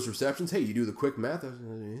 4 of those receptions. Hey, you do the quick math.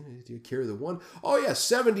 You carry the 1. Oh, yeah,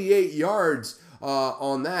 78 yards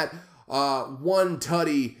on that. 1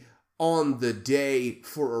 tutty on the day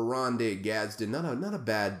for Oronde Gadsden. Not a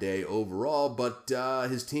bad day overall, but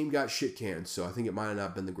his team got shit canned, so I think it might have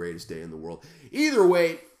not been the greatest day in the world. Either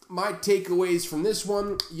way, my takeaways from this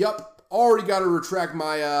one, already got to retract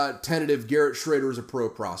my tentative Garrett Schrader as a pro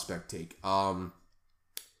prospect take.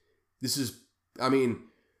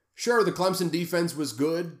 Sure, the Clemson defense was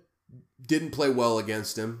good. Didn't play well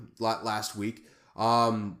against him last week.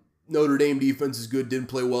 Notre Dame defense is good. Didn't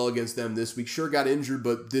play well against them this week. Sure got injured,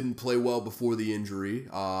 but didn't play well before the injury.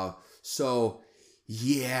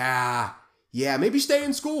 Maybe stay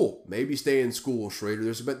in school. Schrader.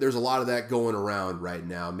 There's a lot of that going around right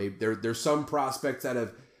now. Maybe there's some prospects that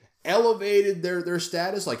have elevated their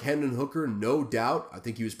status, like Hendon Hooker, no doubt. I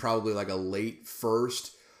think he was probably like a late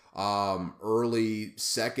first, early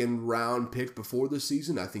second round pick before the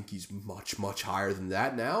season. I think he's much higher than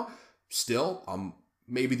that now. Still, I'm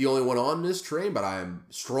maybe the only one on this train, but I am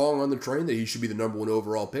strong on the train that he should be the number 1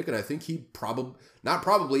 overall pick, and I think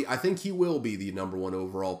I think he will be the number 1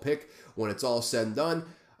 overall pick when it's all said and done.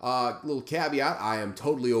 Little caveat, I am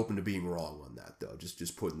totally open to being wrong on that, though.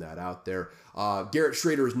 Just putting that out there. Garrett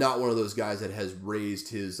Schrader is not one of those guys that has raised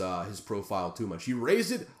his profile too much. He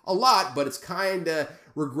raised it a lot, but it's kind of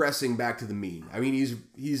regressing back to the mean. I mean,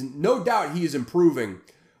 he's no doubt he is improving,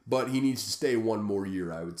 but he needs to stay 1 more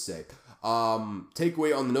year, I would say.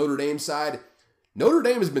 Takeaway on the Notre Dame side, Notre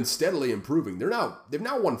Dame has been steadily improving. They've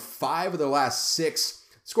now won 5 of their last 6,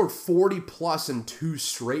 scored 40 plus in 2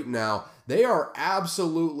 straight now. They are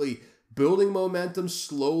absolutely building momentum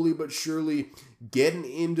slowly but surely, getting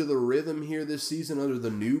into the rhythm here this season under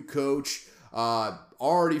the new coach.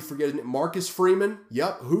 Already forgetting Marcus Freeman.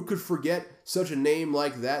 Yep, who could forget such a name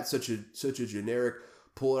like that? Such a generic,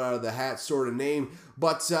 pull it out of the hat sort of name.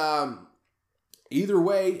 But either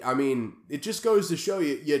way, I mean, it just goes to show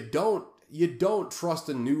you don't trust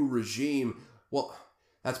a new regime. Well,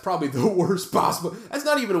 that's probably the worst possible. That's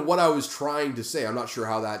not even what I was trying to say. I'm not sure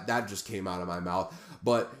how that just came out of my mouth.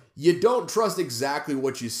 But you don't trust exactly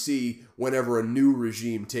what you see whenever a new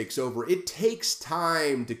regime takes over. It takes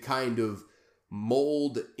time to kind of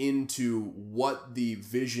mold into what the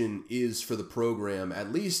vision is for the program,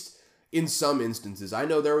 at least in some instances. I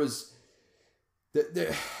know there was...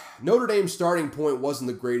 Notre Dame's starting point wasn't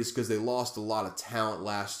the greatest because they lost a lot of talent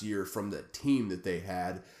last year from the team that they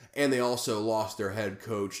had, and they also lost their head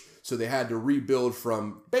coach, so they had to rebuild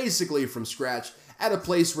basically from scratch at a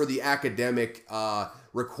place where the academic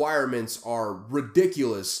requirements are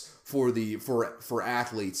ridiculous for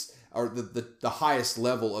athletes, or the highest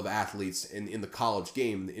level of athletes in the college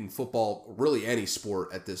game, in football, really any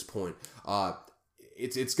sport at this point.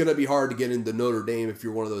 it's going to be hard to get into Notre Dame if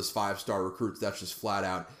you're one of those 5-star recruits. That's just flat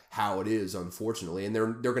out how it is, unfortunately. And they're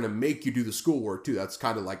going to make you do the schoolwork too. That's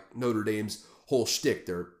kind of like Notre Dame's whole shtick.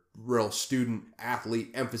 They're real student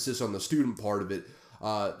athlete, emphasis on the student part of it,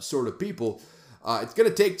 sort of people. It's going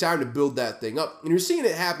to take time to build that thing up, and you're seeing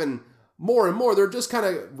it happen more and more. They're just kind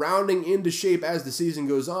of rounding into shape as the season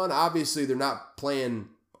goes on. Obviously, they're not playing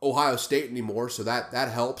Ohio State anymore, so that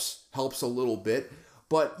helps a little bit.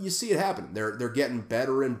 But you see it happen. They're getting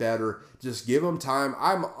better and better. Just give them time.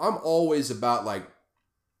 I'm always about like,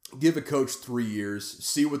 give a coach 3 years,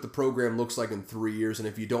 see what the program looks like in 3 years, and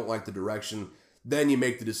if you don't like the direction, then you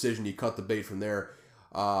make the decision. You cut the bait from there.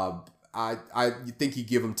 I think you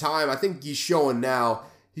give him time. I think he's showing now.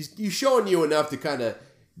 He's showing you enough to kind of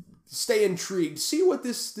stay intrigued, see what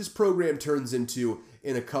this program turns into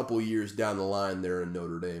in a couple years down the line there in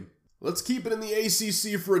Notre Dame. Let's keep it in the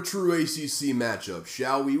ACC for a true ACC matchup,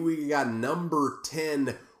 shall we? We got number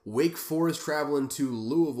 10 Wake Forest traveling to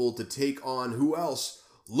Louisville to take on who else?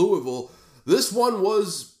 Louisville. This one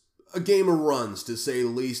was a game of runs, to say the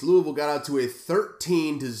least. Louisville got out to a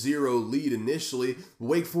 13-0 lead initially.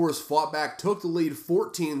 Wake Forest fought back, took the lead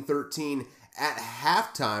 14-13 at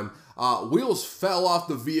halftime. Wheels fell off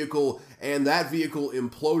the vehicle, and that vehicle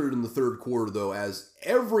imploded in the third quarter, though, as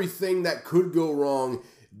everything that could go wrong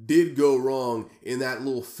did go wrong in that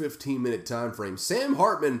little 15-minute time frame. Sam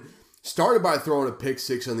Hartman started by throwing a pick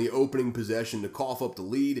six on the opening possession to cough up the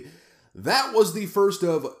lead. That was the first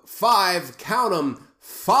of 5, count 'em,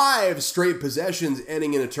 5 straight possessions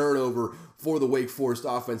ending in a turnover for the Wake Forest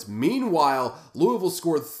offense. Meanwhile, Louisville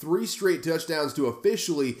scored 3 straight touchdowns to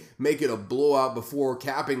officially make it a blowout before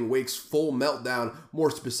capping Wake's full meltdown, more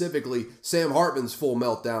specifically, Sam Hartman's full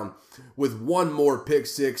meltdown, with one more pick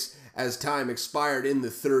six as time expired in the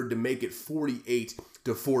third to make it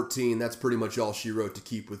 48-14. That's pretty much all she wrote to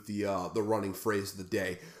keep with the running phrase of the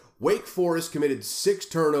day. Wake Forest committed 6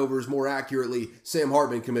 turnovers, more accurately, Sam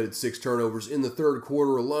Hartman committed 6 turnovers in the third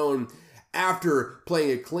quarter alone after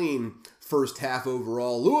playing a clean first half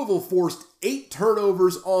overall. Louisville forced 8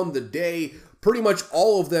 turnovers on the day, pretty much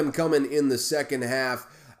all of them coming in the second half,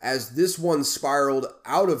 as this one spiraled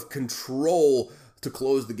out of control to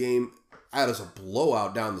close the game out as a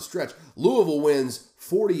blowout down the stretch. Louisville wins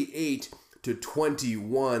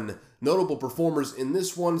 48-21. Notable performers in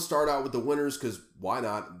this one start out with the winners, because why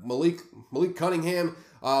not? Malik Cunningham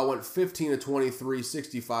went 15-23,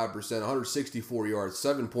 65%, 164 yards,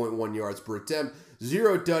 7.1 yards per attempt,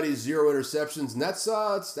 0 tutties, 0 interceptions, and that's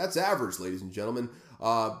average, ladies and gentlemen.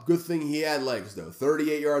 Good thing he had legs, though.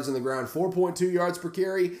 38 yards on the ground, 4.2 yards per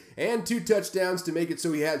carry, and 2 touchdowns to make it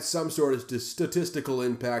so he had some sort of statistical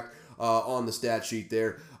impact on the stat sheet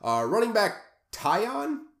there. Running back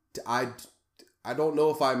Tyon, I don't know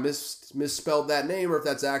if I misspelled that name or if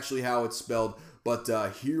that's actually how it's spelled, but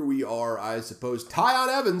here we are, I suppose. Tyon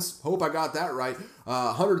Evans, hope I got that right.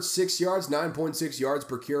 106 yards, 9.6 yards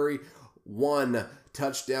per carry, 1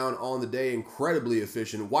 touchdown on the day. Incredibly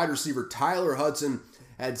efficient. Wide receiver Tyler Hudson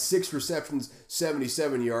had 6 receptions,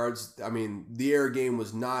 77 yards. I mean, the air game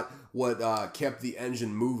was not what kept the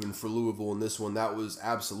engine moving for Louisville in this one. That was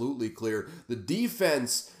absolutely clear. The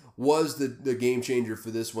defense was the game changer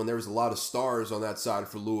for this one. There was a lot of stars on that side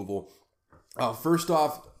for Louisville. First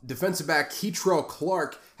off, defensive back Keitrell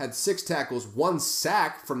Clark had 6 tackles, 1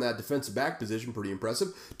 sack from that defensive back position. Pretty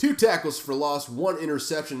impressive. 2 tackles for loss, 1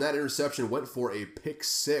 interception. That interception went for a pick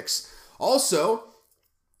 6. Also,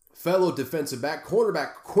 fellow defensive back,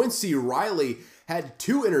 cornerback Quincy Riley had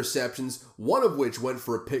 2 interceptions, one of which went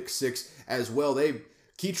for a pick 6 as well.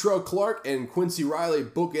 Keitrell Clark and Quincy Riley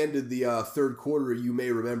bookended the third quarter, you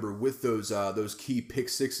may remember, with those key pick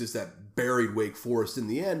sixes that buried Wake Forest in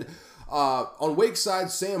the end. On Wake's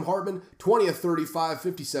side, Sam Hartman, 20 of 35,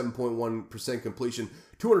 57.1% completion,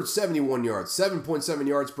 271 yards, 7.7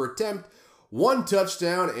 yards per attempt, 1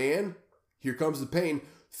 touchdown, and here comes the pain,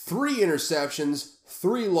 3 interceptions,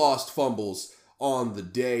 3 lost fumbles on the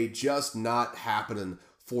day. Just not happening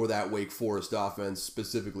for that Wake Forest offense,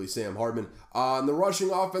 specifically Sam Hartman. And the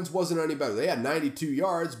rushing offense wasn't any better. They had 92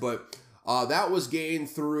 yards, but that was gained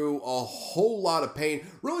through a whole lot of pain.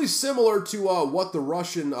 Really similar to what the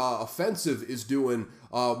Russian offensive is doing,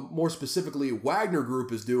 more specifically Wagner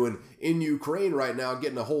Group is doing in Ukraine right now,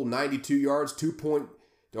 getting a whole 92 yards,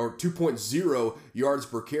 2.0 yards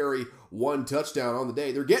per carry, 1 touchdown on the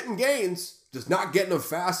day. They're getting gains, just not getting them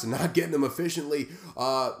fast and not getting them efficiently,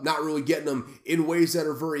 not really getting them in ways that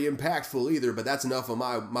are very impactful either, but that's enough of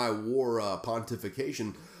my war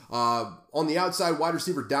pontification. On the outside, wide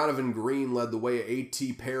receiver Donovan Green led the way.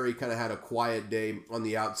 A.T. Perry kind of had a quiet day on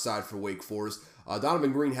the outside for Wake Forest.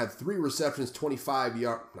 Donovan Green had 3 receptions, 25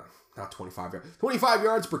 yards. not 25 yards, 25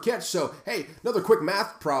 yards per catch. So, hey, another quick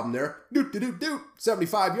math problem there.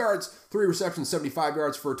 75 yards, 3 receptions, 75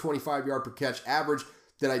 yards for a 25-yard per catch average.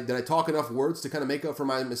 Did I talk enough words to kind of make up for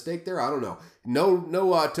my mistake there? I don't know.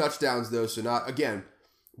 No touchdowns though. So not, again,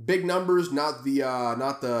 big numbers, not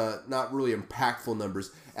really impactful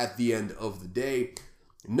numbers at the end of the day.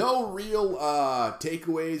 No real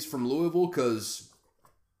takeaways from Louisville because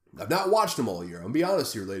I've not watched them all year. I'm going to be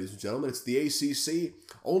honest here, ladies and gentlemen. It's the ACC.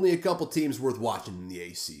 Only a couple teams worth watching in the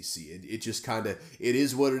ACC. It just kind of, it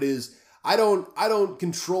is what it is. I don't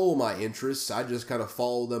control my interests. I just kind of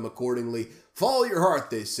follow them accordingly. Follow your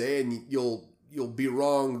heart, they say, and you'll be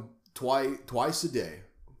wrong twice a day.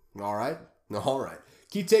 All right?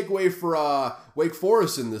 Key takeaway for Wake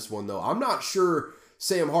Forest in this one, though. I'm not sure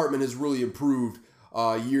Sam Hartman has really improved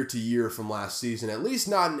year to year from last season, at least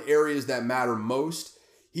not in areas that matter most.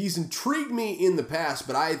 He's intrigued me in the past,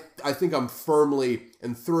 but I think I'm firmly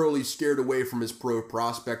and thoroughly scared away from his pro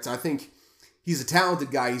prospects. I think he's a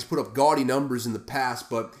talented guy. He's put up gaudy numbers in the past,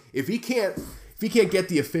 but if he can't get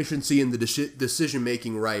the efficiency and the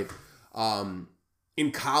decision-making right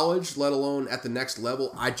in college, let alone at the next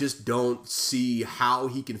level, I just don't see how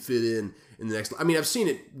he can fit in the next. I mean, I've seen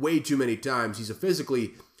it way too many times. He's a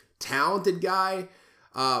physically talented guy,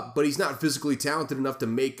 but he's not physically talented enough to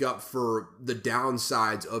make up for the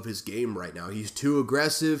downsides of his game right now. He's too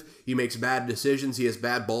aggressive. He makes bad decisions. He has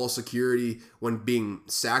bad ball security when being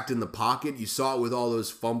sacked in the pocket. You saw it with all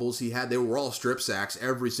those fumbles he had. They were all strip sacks,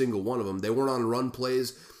 every single one of them. They weren't on run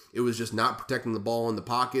plays. It was just not protecting the ball in the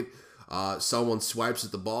pocket. Someone swipes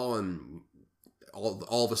at the ball, and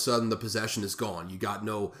all of a sudden the possession is gone. You got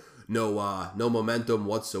no momentum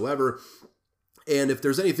whatsoever. And if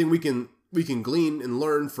there's anything we can glean and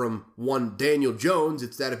learn from one Daniel Jones,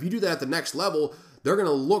 it's that if you do that at the next level, they're going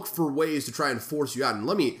to look for ways to try and force you out. And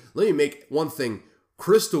let me make one thing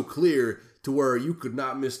crystal clear to where you could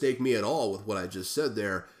not mistake me at all with what I just said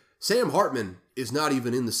there. Sam Hartman is not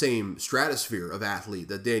even in the same stratosphere of athlete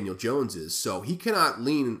that Daniel Jones is, so he cannot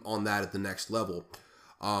lean on that at the next level.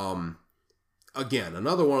 Again,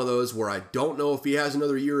 another one of those where I don't know if he has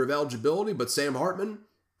another year of eligibility, but Sam Hartman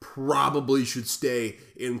probably should stay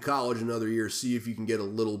in college another year, see if you can get a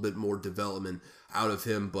little bit more development out of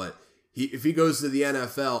him. But if he goes to the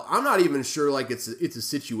NFL, I'm not even sure like it's a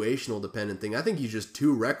situational dependent thing. I think he's just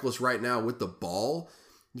too reckless right now with the ball.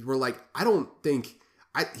 We're like, I don't think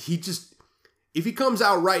if he comes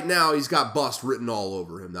out right now, he's got bust written all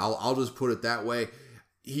over him. I'll just put it that way.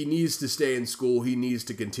 He needs to stay in school. He needs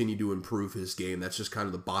to continue to improve his game. That's just kind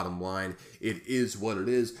of the bottom line. It is what it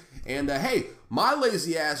is. And hey, my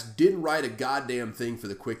lazy ass didn't write a goddamn thing for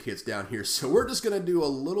the quick hits down here. So we're just going to do a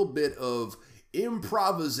little bit of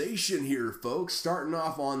improvisation here, folks. Starting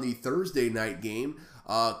off on the Thursday night game.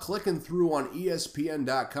 Clicking through on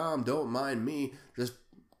ESPN.com. Don't mind me. Just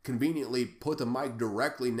conveniently put the mic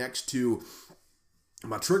directly next to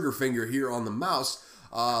my trigger finger here on the mouse.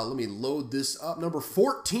 Let me load this up. Number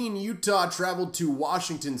 14, Utah traveled to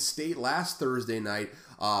Washington State last Thursday night.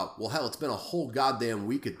 Well, hell, it's been a whole goddamn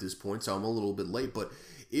week at this point, so I'm a little bit late, but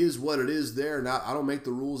is what it is there. I don't make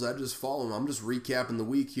the rules, I just follow them. I'm just recapping the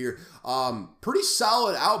week here. Pretty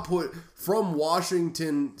solid output from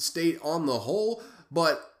Washington State on the whole,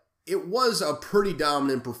 but it was a pretty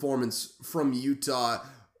dominant performance from Utah,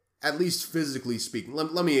 at least physically speaking.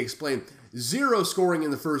 Let me explain. 0 scoring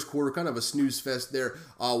in the first quarter, kind of a snooze fest there.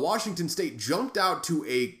 Washington State jumped out to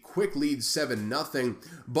a quick lead, 7-0,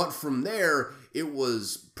 but from there, it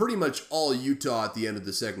was pretty much all Utah at the end of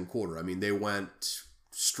the second quarter. I mean, they went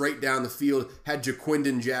straight down the field, had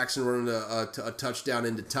Jaquindon Jackson running a touchdown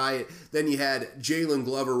in to tie it. Then you had Jalen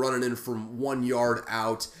Glover running in from 1 yard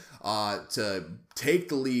out to take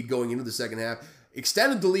the lead going into the second half.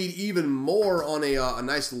 Extended the lead even more on a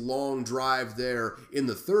nice long drive there in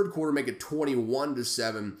the third quarter, make it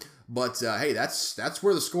 21-7. But hey, that's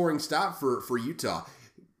where the scoring stopped for Utah.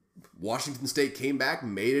 Washington State came back,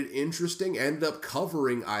 made it interesting, ended up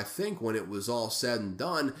covering, I think, when it was all said and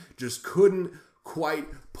done. Just couldn't quite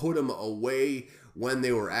put them away when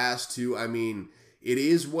they were asked to. I mean, it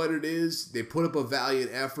is what it is. They put up a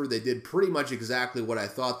valiant effort. They did pretty much exactly what I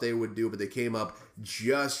thought they would do, but they came up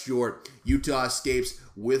just short. Utah escapes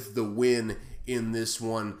with the win in this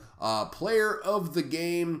one. Player of the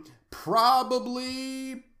game,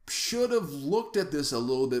 probably should have looked at this a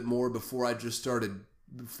little bit more before I just started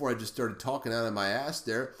talking out of my ass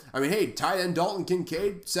there. I mean, hey, tight end Dalton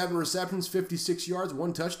Kincaid, 7 receptions, 56 yards,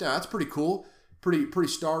 1 touchdown. That's pretty cool. Pretty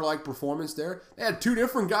star-like performance there. They had 2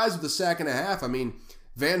 different guys with the sack and a half. I mean,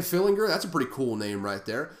 Van Fillinger, that's a pretty cool name right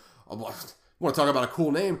there. I want to talk about a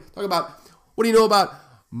cool name. Talk about, what do you know about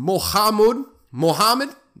Mohammed?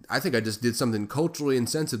 I think I just did something culturally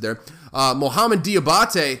insensitive there. Mohamed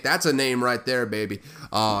Diabate, that's a name right there, baby.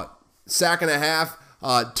 Sack and a half.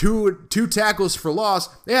 Two tackles for loss.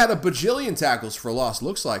 They had a bajillion tackles for loss,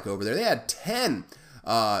 looks like, over there. They had 10,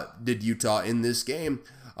 did Utah in this game.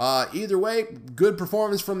 Either way, good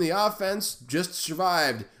performance from the offense, just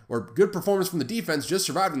survived. Or good performance from the defense, just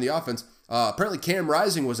survived in the offense. Apparently Cam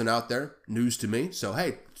Rising wasn't out there. News to me. So,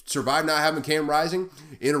 hey, survive not having Cam Rising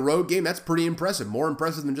in a road game. That's pretty impressive. More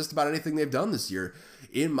impressive than just about anything they've done this year,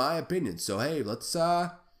 in my opinion. So, hey, let's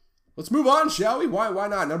move on, shall we? Why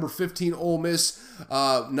not? Number 15, Ole Miss.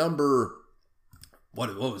 What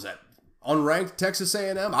was that? Unranked Texas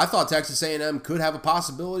A&M. I thought Texas A&M could have a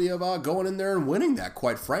possibility of going in there and winning that,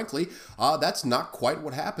 quite frankly. That's not quite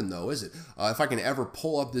what happened, though, is it? If I can ever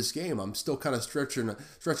pull up this game, I'm still kind of stretching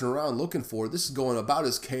around looking for it. This is going about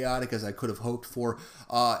as chaotic as I could have hoped for.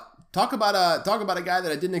 Talk about a guy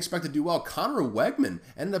that I didn't expect to do well. Connor Wegman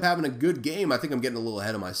ended up having a good game. I think I'm getting a little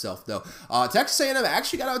ahead of myself, though. Texas A&M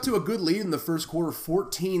actually got out to a good lead in the first quarter,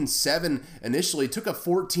 14-7 initially. Took a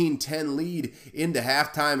 14-10 lead into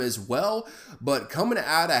halftime as well. But coming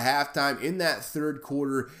out of halftime in that third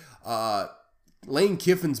quarter, Lane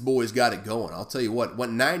Kiffin's boys got it going. I'll tell you what,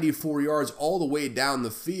 went 94 yards all the way down the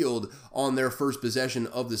field on their first possession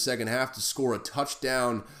of the second half to score a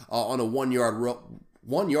touchdown on a 1-yard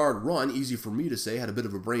run, easy for me to say, had a bit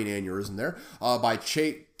of a brain aneurysm there, by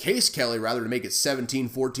Case Kelly, to make it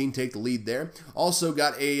 17-14, take the lead there. Also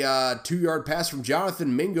got a 2-yard pass from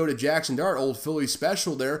Jonathan Mingo to Jackson Dart, old Philly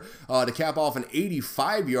special there, to cap off an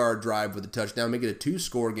 85-yard drive with a touchdown, make it a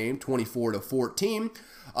 2-score game, 24-14.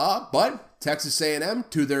 But Texas A&M,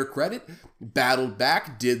 to their credit, battled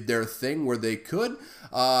back, did their thing where they could.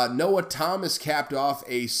 Noah Thomas capped off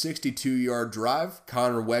a 62-yard drive.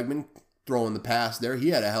 Connor Wegman throwing the pass there. He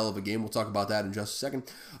had a hell of a game. We'll talk about that in just a second.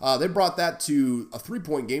 They brought that to a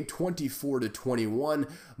 3-point game, 24-21.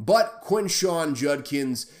 But Quinshon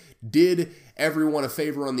Judkins did everyone a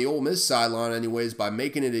favor on the Ole Miss sideline anyways by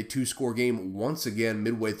making it a 2-score game once again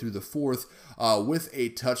midway through the fourth with a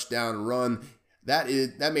touchdown run. That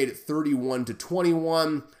made it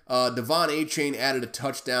 31-21. Devon Achane added a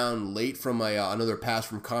touchdown late from another pass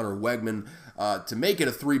from Connor Wegman to make it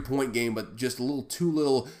a 3-point game, but just a little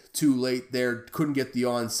too late there. Couldn't get the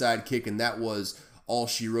onside kick, and that was all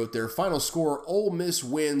she wrote there. Final score, Ole Miss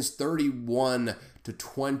wins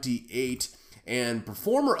 31-28. And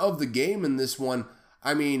performer of the game in this one,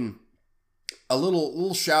 I mean, a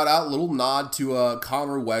little shout out, little nod to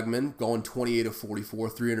Connor Wegman going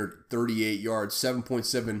 28-44, 338 yards,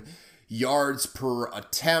 7.7 yards per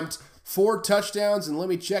attempt, 4 touchdowns, and let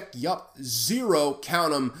me check, 0,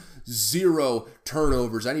 count them, 0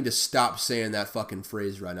 turnovers. I need to stop saying that fucking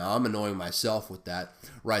phrase right now. I'm annoying myself with that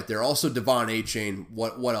right there. Also, Devon Achane,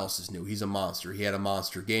 what else is new? He's a monster. He had a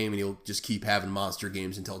monster game, and he'll just keep having monster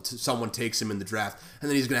games until someone takes him in the draft, and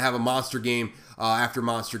then he's going to have a monster game after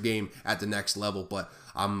monster game at the next level. But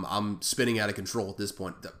I'm spinning out of control at this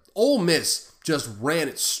point. Ole Miss just ran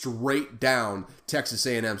it straight down Texas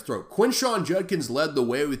A&M's throat. Quinshon Judkins led the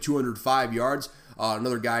way with 205 yards.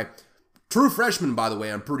 Another guy, true freshman, by the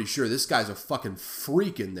way, I'm pretty sure. This guy's a fucking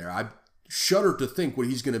freak in there. I shudder to think what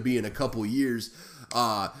he's going to be in a couple years.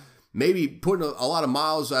 Maybe putting a lot of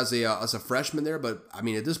miles as a freshman there, but I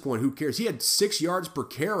mean, at this point, who cares? He had 6 yards per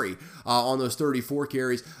carry on those 34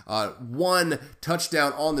 carries. 1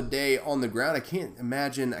 touchdown on the day on the ground. I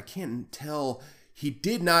can't tell. He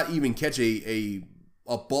did not even catch a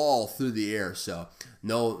ball through the air, so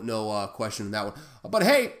no question on that one. But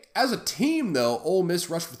hey, as a team, though, Ole Miss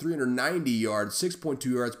rushed for 390 yards, 6.2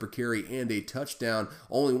 yards per carry, and a touchdown.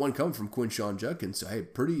 Only one coming from Quinshon Judkins. So, hey,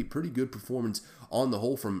 pretty good performance on the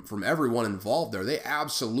whole from everyone involved there. They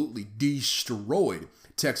absolutely destroyed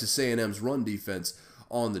Texas A&M's run defense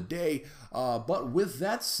on the day. But with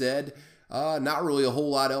that said, not really a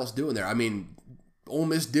whole lot else doing there. I mean, Ole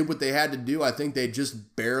Miss did what they had to do. I think they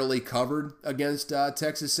just barely covered against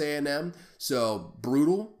Texas A&M. So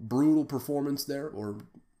brutal performance there, or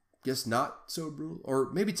guess not so brutal,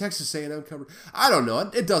 or maybe Texas A&M covered. I don't know.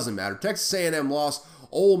 It doesn't matter. Texas A&M lost.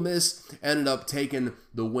 Ole Miss ended up taking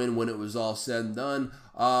the win when it was all said and done.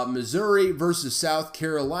 Missouri versus South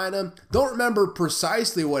Carolina. Don't remember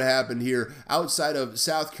precisely what happened here outside of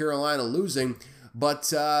South Carolina losing.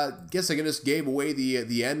 But guess I just gave away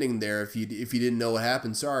the ending there if you didn't know what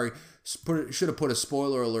happened. Sorry. Should have put a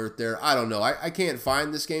spoiler alert there. I don't know. I can't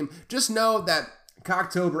find this game. Just know that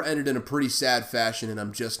Cocktober ended in a pretty sad fashion, and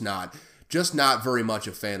I'm just not very much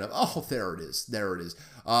a fan of. Oh, there it is.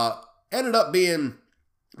 Ended up being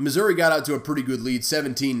Missouri got out to a pretty good lead,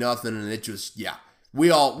 17-0, and it just, We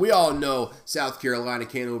all know South Carolina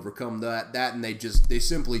can't overcome that, and they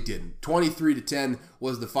simply didn't. 23-10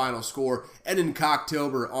 was the final score, and in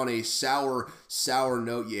Cocktober on a sour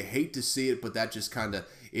note. You hate to see it, but that just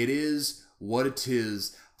it is what it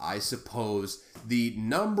is, I suppose. The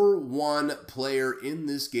number one player in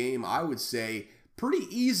this game, I would say, pretty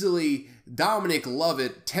easily, Dominic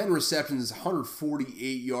Lovett, 10 receptions,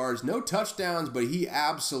 148 yards, no touchdowns, but he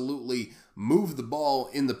absolutely moved the ball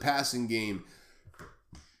in the passing game.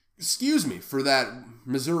 For that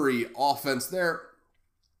Missouri offense there.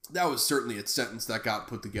 That was certainly a sentence that got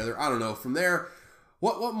put together. I don't know. From there,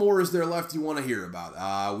 what more is there left you want to hear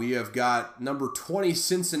about? We have got number 20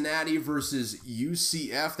 Cincinnati versus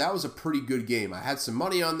UCF. That was a pretty good game. I had some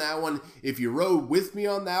money on that one. If you rode with me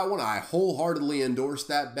on that one, I wholeheartedly endorsed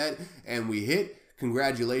that bet, and we hit.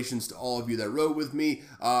 Congratulations to all of you that rode with me.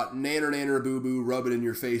 Nanner, boo-boo, rub it in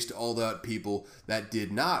your face to all the people that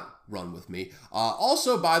did not run with me.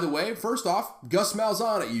 Also, by the way, first off, Gus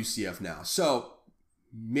Malzahn at UCF now. So,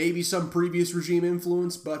 maybe some previous regime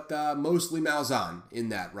influence, but mostly Malzahn in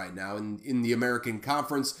that right now, in the American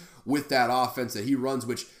Conference with that offense that he runs,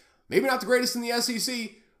 which maybe not the greatest in the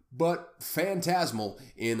SEC, but phantasmal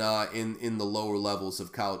in the lower levels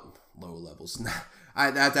of college. Lower levels.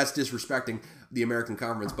 That's disrespecting the American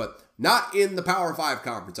Conference, but not in the Power 5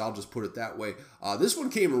 Conference. I'll just put it that way. This one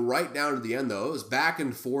came right down to the end, though. It was back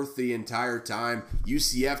and forth the entire time.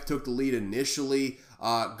 UCF took the lead initially,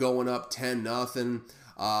 going up 10-0.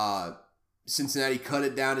 Cincinnati cut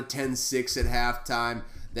it down to 10-6 at halftime.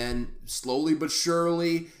 Then, slowly but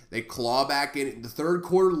surely, they claw back in the third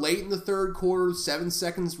quarter, late in the third quarter, 7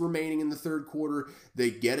 seconds remaining in the third quarter.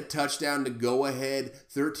 They get a touchdown to go ahead,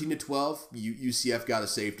 13-12. UCF got a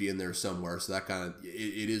safety in there somewhere, so that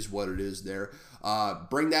it is what it is there.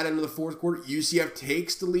 Bring that into the fourth quarter. UCF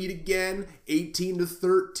takes the lead again,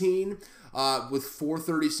 18-13. With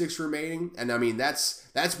 4:36 remaining, and I mean that's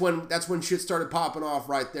when shit started popping off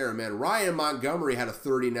right there, man. Ryan Montgomery had a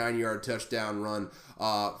 39-yard touchdown run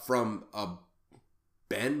from a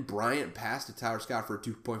Ben Bryant pass to Tyler Scott for a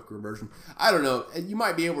 2-point conversion. I don't know. You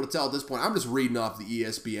might be able to tell at this point. I'm just reading off the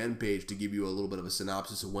ESPN page to give you a little bit of a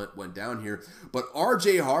synopsis of what went down here. But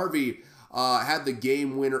R.J. Harvey had the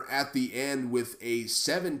game winner at the end with a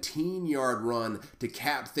 17-yard run to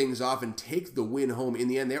cap things off and take the win home in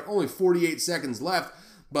the end. There are only 48 seconds left,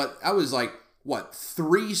 but I was like,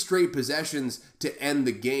 3 straight possessions to end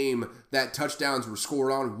the game that touchdowns were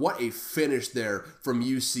scored on. What a finish there from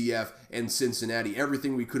UCF and Cincinnati.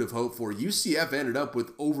 Everything we could have hoped for. UCF ended up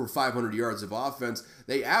with over 500 yards of offense.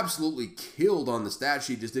 They absolutely killed on the stat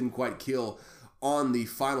sheet, just didn't quite kill on the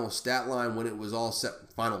final stat line when it was all set.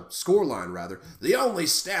 Final score line, rather. The only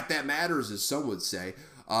stat that matters, as some would say.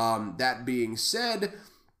 That being said,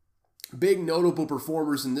 big notable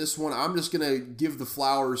performers in this one. I'm just going to give the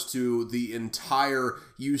flowers to the entire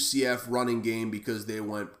UCF running game because they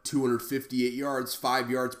went 258 yards, 5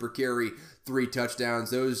 yards per carry, 3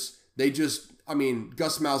 touchdowns. Gus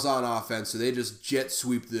Malzahn offense, so they just jet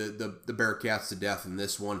sweep the Bearcats to death in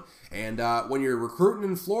this one. And when you're recruiting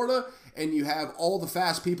in Florida and you have all the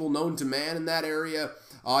fast people known to man in that area,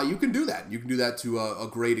 you can do that. You can do that to a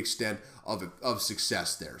great extent of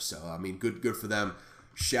success there. So, I mean, good for them.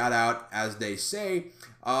 Shout out, as they say.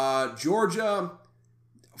 Georgia,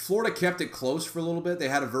 Florida kept it close for a little bit. They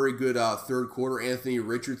had a very good third quarter. Anthony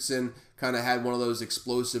Richardson kind of had one of those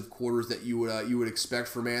explosive quarters that you would expect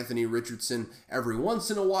from Anthony Richardson every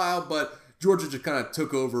once in a while, but Georgia just kind of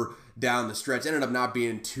took over down the stretch. Ended up not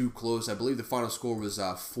being too close. I believe the final score was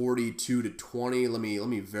 42-20. Let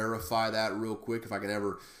me verify that real quick if I can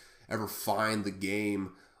ever find the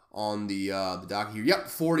game on the docket here. Yep,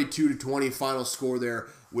 42-20 final score there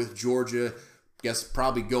with Georgia. Guess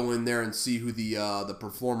probably go in there and see who the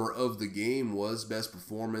performer of the game was. Best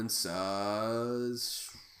performance.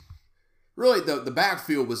 Really, the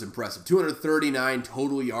backfield was impressive. 239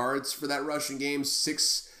 total yards for that rushing game.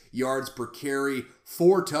 6 yards per carry.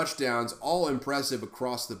 4 touchdowns. All impressive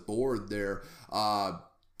across the board there.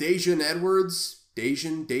 Dejon Edwards.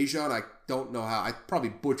 Dejon, I don't know how. I probably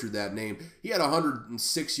butchered that name. He had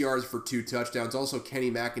 106 yards for 2 touchdowns. Also, Kenny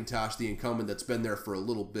McIntosh, the incumbent that's been there for a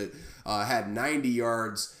little bit, had 90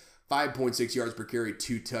 yards, 5.6 yards per carry,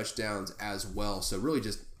 2 touchdowns as well. So really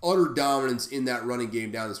just utter dominance in that running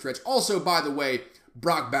game down the stretch. Also, by the way,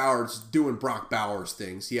 Brock Bowers doing Brock Bowers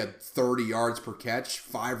things. He had 30 yards per catch,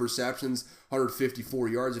 5 receptions, 154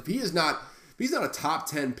 yards. If he's not a top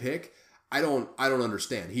 10 pick, I don't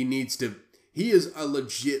understand. He is a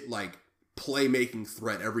legit playmaking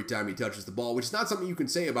threat every time he touches the ball, which is not something you can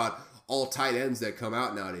say about all tight ends that come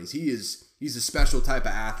out nowadays. He's a special type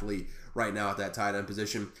of athlete right now at that tight end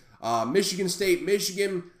position. Michigan State,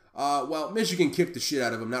 Michigan. Michigan kicked the shit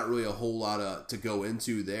out of them. Not really a whole lot to go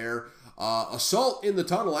into there. Assault in the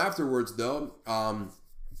tunnel afterwards, though.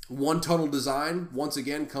 One tunnel design once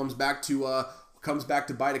again comes back to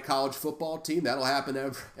bite a college football team. That'll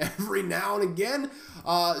happen every now and again.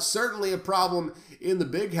 Certainly a problem in the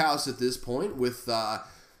big house at this point with,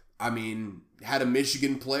 had a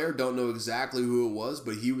Michigan player, don't know exactly who it was,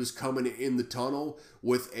 but he was coming in the tunnel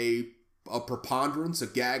with a preponderance, a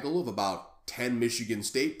gaggle of about 10 Michigan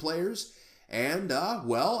State players. And,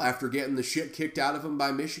 after getting the shit kicked out of him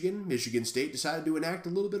by Michigan State decided to enact a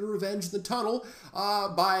little bit of revenge in the tunnel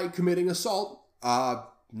by committing assault.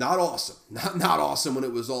 Not awesome. Not awesome when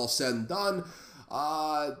it was all said and done.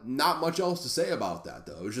 Not much else to say about that,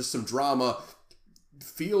 though. It was just some drama.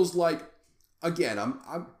 Feels like, again,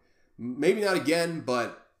 I'm maybe not again,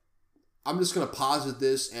 but I'm just going to posit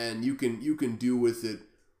this, and you can do with it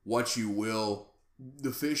what you will.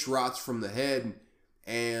 The fish rots from the head,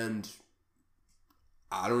 and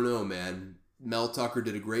I don't know, man. Mel Tucker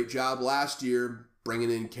did a great job last year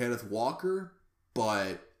bringing in Kenneth Walker,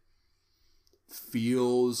 but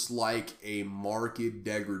feels like a marked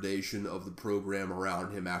degradation of the program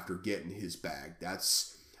around him after getting his bag.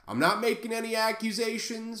 I'm not making any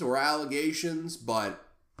accusations or allegations, but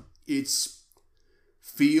it's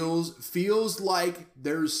feels like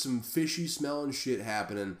there's some fishy smelling shit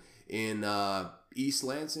happening in East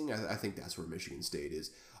Lansing. I think that's where Michigan State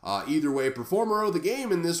is. Either way, performer of the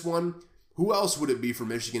game in this one, who else would it be for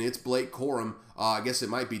Michigan? It's Blake Corum. I guess it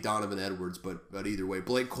might be Donovan Edwards, but either way,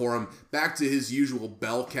 Blake Corum back to his usual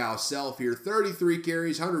bell cow self here. 33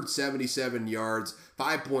 carries, 177 yards,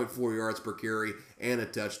 5.4 yards per carry, and a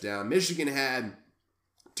touchdown. Michigan had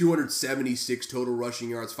 276 total rushing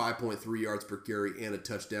yards, 5.3 yards per carry, and a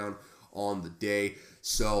touchdown on the day.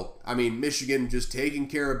 So, Michigan just taking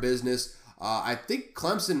care of business. I think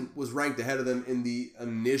Clemson was ranked ahead of them in the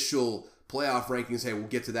initial playoff rankings. Hey, we'll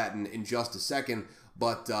get to that in just a second.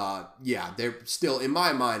 But they're still, in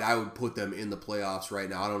my mind, I would put them in the playoffs right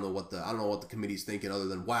now. I don't know what the committee's thinking, other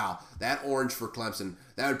than, wow, that orange for Clemson,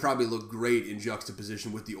 that would probably look great in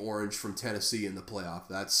juxtaposition with the orange from Tennessee in the playoff.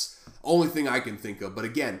 That's the only thing I can think of. But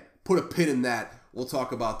again, put a pin in that. We'll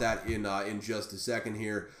talk about that in just a second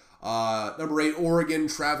here. Number 8, Oregon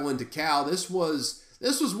traveling to Cal. This was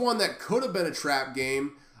one that could have been a trap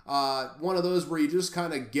game. One of those where you just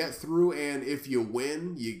kind of get through, and if you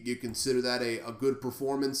win, you consider that a good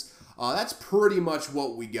performance. That's pretty much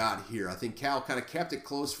what we got here. I think Cal kind of kept it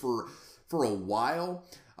close for a while.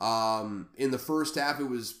 In the first half, it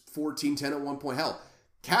was 14-10 at one point. Hell,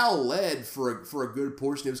 Cal led for a good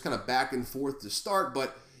portion. It was kind of back and forth to start,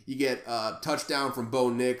 but you get a touchdown from Bo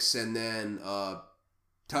Nix, and then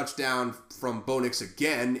touchdown from Bo Nix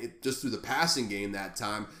again, just through the passing game that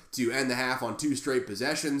time, to end the half on 2 straight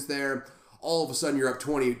possessions there. All of a sudden, you're up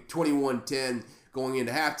 21-10 going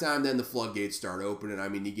into halftime. Then the floodgates start opening.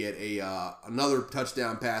 You get another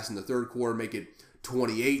touchdown pass in the third quarter, make it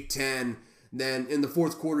 28-10. Then in the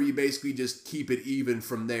fourth quarter, you basically just keep it even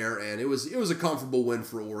from there, and it was a comfortable win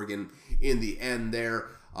for Oregon in the end there.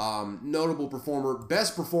 Notable performer,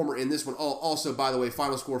 best performer in this one. Also, by the way,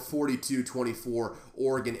 final score 42-24.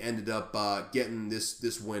 Oregon ended up getting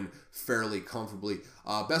this win fairly comfortably.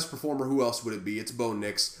 Best performer, who else would it be? It's Bo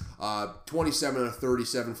Nix. 27 of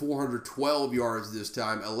 37, 412 yards this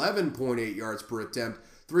time, 11.8 yards per attempt,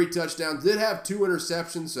 3 touchdowns. Did have 2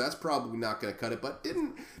 interceptions, so that's probably not going to cut it. But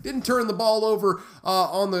didn't turn the ball over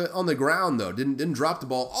on the ground though. Didn't drop the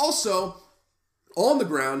ball. Also, on the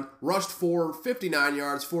ground, rushed for 59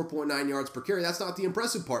 yards, 4.9 yards per carry. That's not the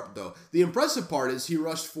impressive part, though. The impressive part is he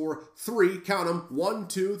rushed for 3, count them, 1,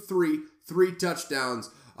 2, 3 touchdowns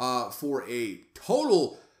for a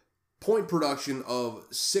total point production of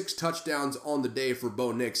 6 touchdowns on the day for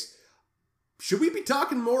Bo Nix. Should we be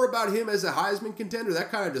talking more about him as a Heisman contender?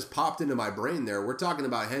 That kind of just popped into my brain there. We're talking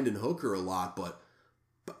about Hendon Hooker a lot, but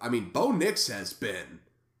Bo Nix has been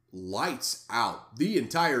lights out the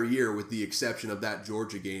entire year, with the exception of that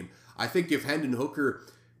Georgia game. I think if Hendon Hooker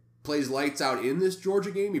plays lights out in this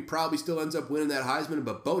Georgia game, he probably still ends up winning that Heisman,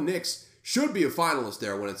 but Bo Nix should be a finalist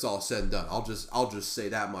there when it's all said and done. I'll just say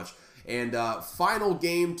that much. And final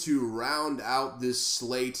game to round out this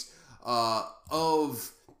slate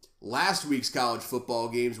of last week's college football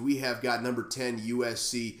games. We have got number 10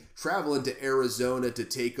 USC traveling to Arizona to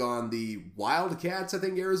take on the Wildcats, I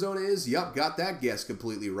think Arizona is. Yep, got that guess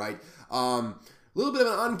completely right. A little bit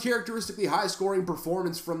of an uncharacteristically high-scoring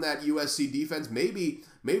performance from that USC defense. Maybe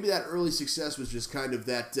that early success was just kind of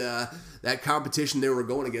that competition they were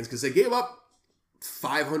going against, because they gave up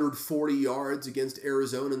 540 yards against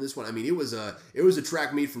Arizona in this one. It was a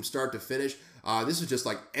track meet from start to finish. This is just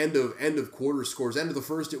like end of quarter scores. End of the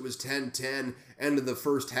first, it was 10-10. End of the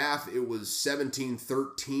first half, it was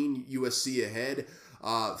 17-13, USC ahead.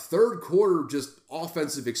 Third quarter, just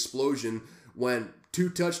offensive explosion. Went 2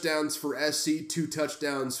 touchdowns for SC, 2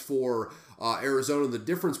 touchdowns for Arizona. The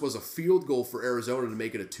difference was a field goal for Arizona to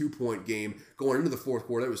make it a 2-point game. Going into the fourth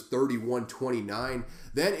quarter, it was 31-29.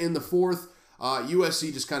 Then in the fourth,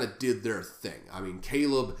 USC just kind of did their thing. I mean,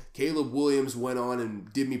 Caleb Williams went on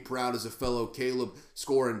and did me proud as a fellow Caleb,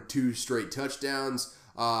 scoring 2 straight touchdowns,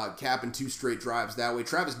 capping 2 straight drives that way.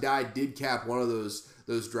 Travis Dye did cap one of those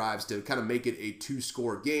drives to kind of make it a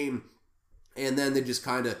 2-score game. And then they just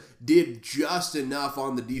kind of did just enough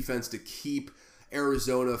on the defense to keep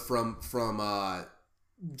Arizona from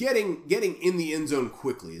getting in the end zone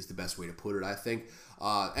quickly is the best way to put it, I think.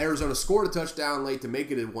 Arizona scored a touchdown late to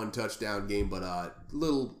make it a 1-touchdown game, but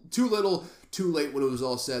too little, too late when it was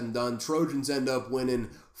all said and done. Trojans end up winning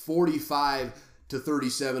 45-37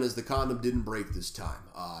 as the condom didn't break this time.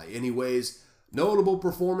 Anyways, notable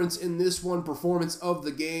performance in this one, performance of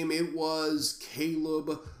the game, it was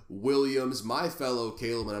Caleb Williams, my fellow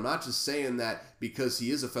Caleb, and I'm not just saying that because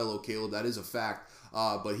he is a fellow Caleb, that is a fact,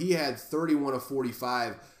 but he had 31 of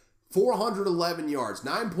 45, 411 yards,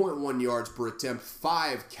 9.1 yards per attempt,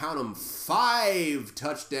 5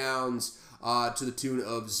 touchdowns to the tune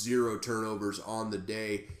of 0 turnovers on the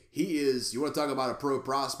day. He is, you want to talk about a pro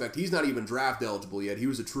prospect, he's not even draft eligible yet. He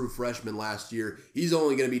was a true freshman last year. He's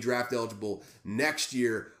only going to be draft eligible next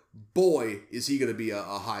year. Boy, is he going to be a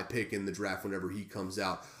high pick in the draft whenever he comes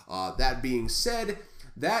out. That being said,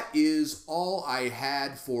 that is all I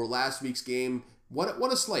had for last week's game.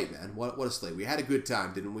 What a slate, man. What a slate. We had a good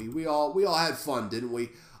time, didn't we? We all had fun, didn't we?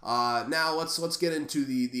 Now let's get into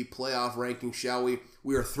the playoff ranking, shall we?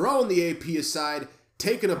 We are throwing the AP aside,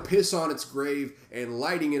 taking a piss on its grave, and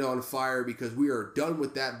lighting it on fire because we are done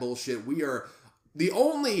with that bullshit. We are the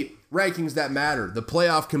only rankings that matter, the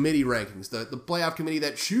playoff committee rankings, the playoff committee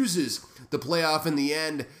that chooses the playoff in the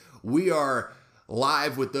end. We are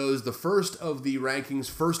live with those. The first of the rankings,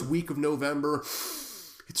 first week of November.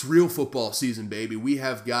 It's real football season, baby. We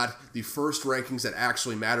have got the first rankings that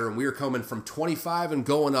actually matter, and we are coming from 25 and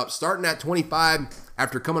going up. Starting at 25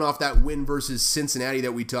 after coming off that win versus Cincinnati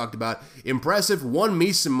that we talked about. Impressive. Won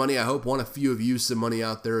me some money. I hope won a few of you some money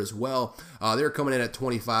out there as well. They're coming in at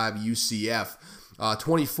 25, UCF.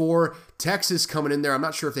 24, Texas coming in there. I'm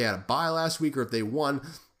not sure if they had a bye last week or if they won,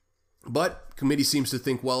 but committee seems to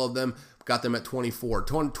think well of them. Got them at 24.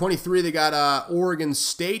 23, they got Oregon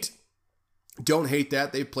State. Don't hate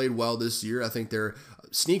that. They've played well this year. I think they're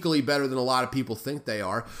sneakily better than a lot of people think they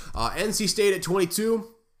are. NC State at 22.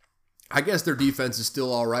 I guess their defense is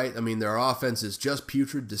still all right. I mean, their offense is just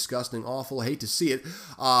putrid, disgusting, awful. I hate to see it.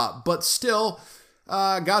 But still,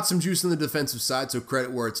 got some juice on the defensive side, so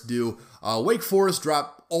credit where it's due. Wake Forest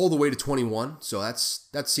dropped all the way to 21, so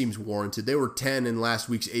that seems warranted. They were 10 in last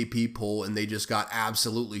week's AP poll, and they just got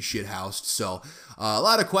absolutely shithoused. So a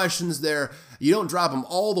lot of questions there. You don't drop them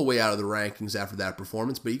all the way out of the rankings after that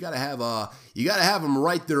performance, but you gotta have them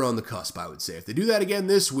right there on the cusp, I would say. If they do that again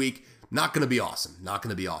this week, not going to be awesome. Not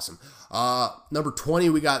going to be awesome. Number 20,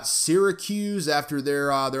 we got Syracuse after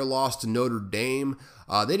their loss to Notre Dame.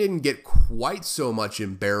 They didn't get quite so much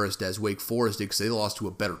embarrassed as Wake Forest did because they lost to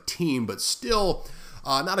a better team, but still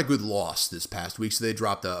not a good loss this past week, so they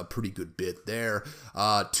dropped a pretty good bit there.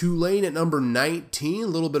 Tulane at number 19, a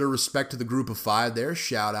little bit of respect to the group of 5 there.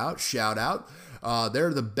 Shout out.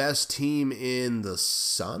 They're the best team in the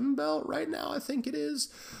Sun Belt right now, I think it is.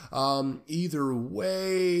 Either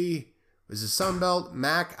way, is it Sun Belt?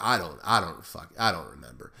 MAC? I don't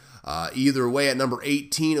remember. Either way, at number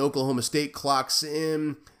 18, Oklahoma State clocks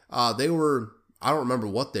in. I don't remember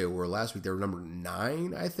what they were last week. They were number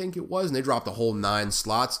 9, I think it was, and they dropped a whole 9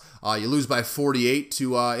 slots. You lose by 48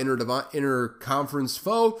 to interconference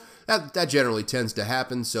foe. That generally tends to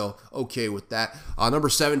happen, so okay with that. Number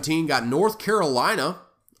 17 got North Carolina.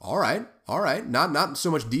 All right. Not so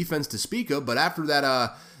much defense to speak of, but after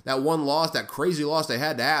that one loss, that crazy loss they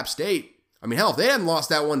had to App State. I mean, hell, if they hadn't lost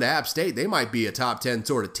that one to App State, they might be a top 10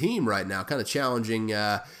 sort of team right now, kind of challenging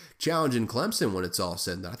Clemson when it's all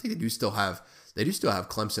said and done. I think they do still have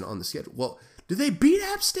Clemson on the schedule. Well, did they beat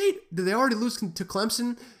App State? Did they already lose to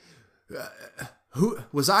Clemson? Who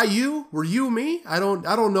was I? You? Were you me? I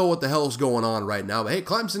don't know what the hell's going on right now. But hey,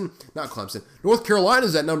 North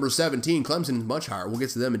Carolina's at number 17. Clemson is much higher. We'll get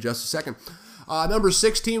to them in just a second. Number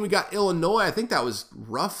 16, we got Illinois. I think that was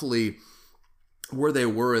roughly where they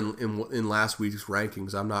were in last week's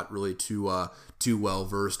rankings. I'm not really too well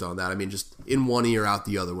versed on that. I mean, just in one ear, out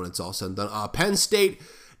the other when it's all said and done. Penn State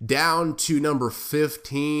down to number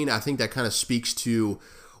 15. I think that kind of speaks to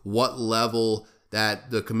what level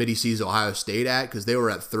that the committee sees Ohio State at, because they were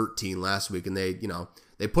at 13 last week, and they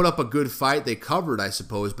put up a good fight. They covered, I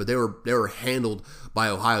suppose, but they were handled by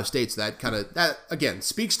Ohio State. So that again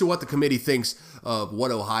speaks to what the committee thinks of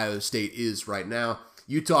what Ohio State is right now.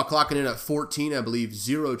 Utah clocking in at 14, I believe,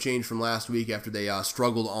 0 change from last week after they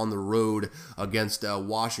struggled on the road against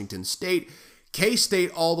Washington State.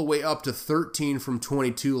 K-State all the way up to 13 from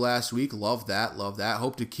 22 last week. Love that.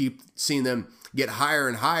 Hope to keep seeing them get higher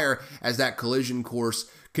and higher as that collision course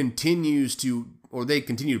continues to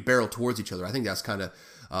barrel towards each other. I think that's kind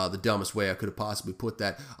of the dumbest way I could have possibly put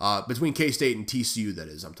that. Between K-State and TCU, that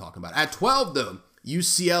is, I'm talking about. At 12, though,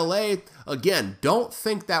 UCLA, again, don't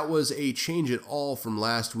think that was a change at all from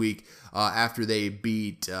last week after they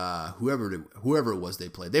beat whoever it was they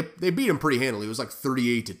played. They beat them pretty handily. It was like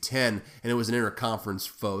 38-10, and it was an interconference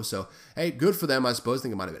foe. So, hey, good for them, I suppose. I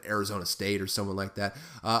think it might have been Arizona State or someone like that.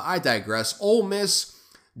 I digress. Ole Miss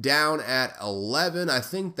down at 11. I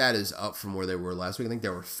think that is up from where they were last week. I think they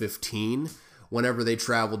were 15 whenever they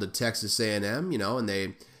traveled to Texas A&M, and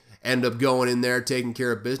they end up going in there, taking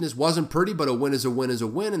care of business. Wasn't pretty, but a win is a win is a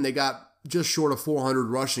win, and they got just short of 400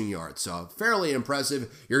 rushing yards. So fairly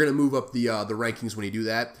impressive. You're going to move up the rankings when you do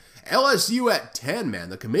that. LSU at 10, man.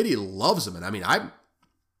 The committee loves them, and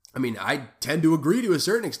I tend to agree to a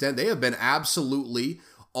certain extent. They have been absolutely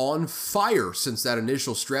on fire since that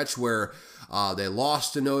initial stretch where they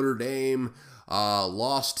lost to Notre Dame,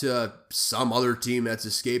 lost to some other team that's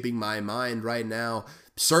escaping my mind right now.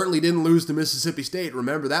 Certainly didn't lose to Mississippi State.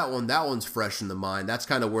 Remember that one? That one's fresh in the mind. That's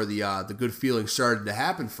kind of where the good feeling started to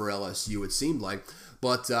happen for LSU, it seemed like.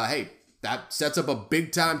 But, hey, that sets up a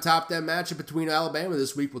big-time top-10 matchup between Alabama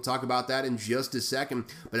this week. We'll talk about that in just a second.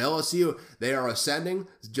 But LSU, they are ascending.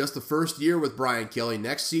 It's just the first year with Brian Kelly.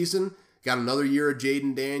 Next season, got another year of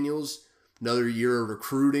Jaden Daniels, another year of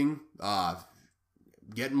recruiting,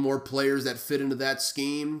 getting more players that fit into that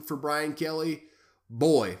scheme for Brian Kelly.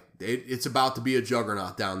 Boy, it's about to be a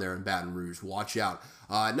juggernaut down there in Baton Rouge. Watch out.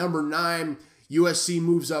 Number 9, USC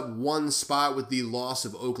moves up one spot with the loss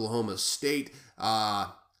of Oklahoma State.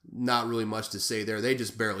 Not really much to say there. They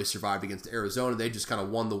just barely survived against Arizona. They just kind of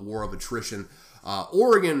won the war of attrition.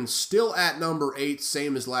 Oregon still at number 8,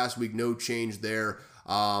 same as last week. No change there.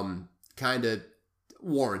 Kind of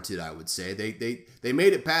warranted, I would say. They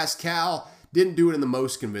made it past Cal. Didn't do it in the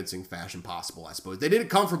most convincing fashion possible, I suppose. They did it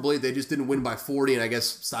comfortably. They just didn't win by 40, and I guess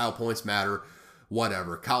style points matter.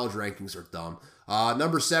 Whatever. College rankings are dumb.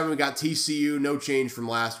 Number 7, we got TCU. No change from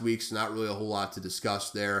last week, so not really a whole lot to discuss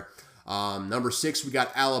there. Number 6, we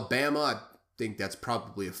got Alabama. I think that's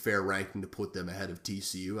probably a fair ranking to put them ahead of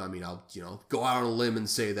TCU. I mean, I'll go out on a limb and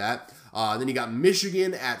say that. Then you got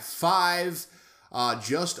Michigan at 5.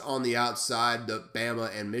 Just on the outside, the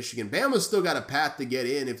Bama and Michigan. Bama's still got a path to get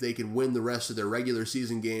in if they can win the rest of their regular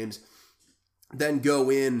season games, then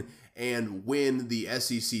go in and win the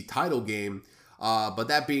SEC title game. But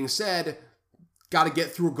that being said, got to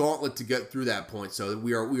get through a gauntlet to get through that point. So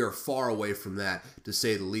we are far away from that, to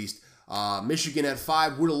say the least. Michigan at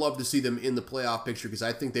 5, would have loved to see them in the playoff picture because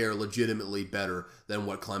I think they are legitimately better than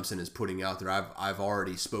what Clemson is putting out there. I've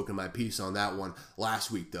already spoken my piece on that one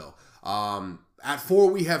last week, though. At 4,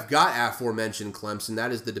 we have got aforementioned Clemson.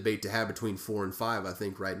 That is the debate to have between 4 and 5, I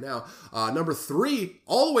think, right now. Number 3,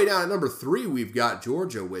 all the way down at number 3, we've got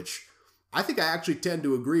Georgia, which I think I actually tend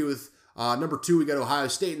to agree with. Number 2, we got Ohio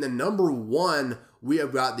State. And then number 1, we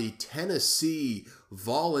have got the Tennessee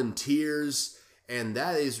Volunteers. And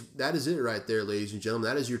that is it right there, ladies and gentlemen.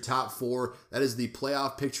 That is your top 4. That is the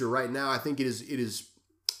playoff picture right now. I think it is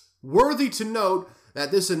worthy to note that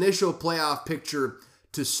this initial playoff picture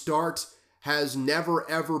to start has never,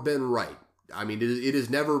 ever been right. I mean, it has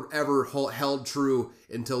never, ever held true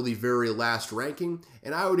until the very last ranking,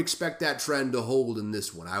 and I would expect that trend to hold in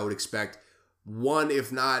this one. I would expect one,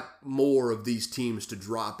 if not more, of these teams to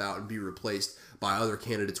drop out and be replaced by other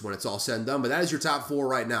candidates when it's all said and done. But that is your top 4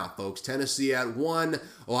 right now, folks. Tennessee at 1,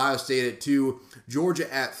 Ohio State at 2,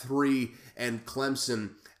 Georgia at 3, and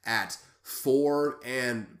Clemson at 4.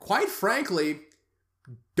 And quite frankly,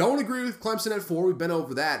 don't agree with Clemson at 4. We've been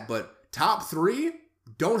over that, but top 3,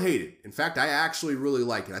 don't hate it. In fact, I actually really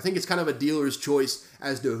like it. I think it's kind of a dealer's choice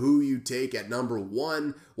as to who you take at number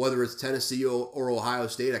 1, whether it's Tennessee or Ohio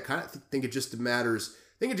State. I kind of think it just matters.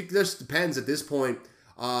 I think it just depends at this point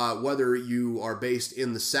whether you are based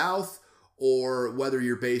in the South or whether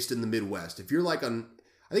you're based in the Midwest. If you're like I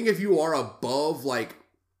think if you are above like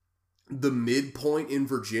the midpoint in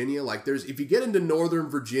Virginia, like if you get into Northern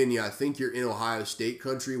Virginia, I think you're in Ohio State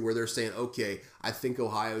country where they're saying, okay, I think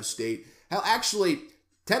Ohio State. Hell, actually,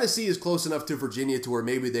 Tennessee is close enough to Virginia to where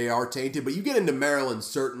maybe they are tainted, but you get into Maryland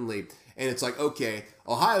certainly, and it's like, okay,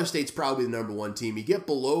 Ohio State's probably the number one team. You get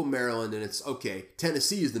below Maryland, and it's, okay,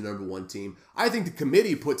 Tennessee is the number one team. I think the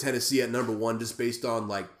committee put Tennessee at number one just based on,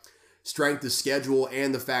 like, strength of schedule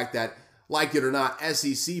and the fact that, like it or not,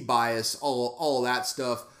 SEC bias, all of that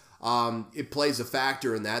stuff, it plays a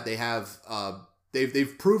factor in that. They have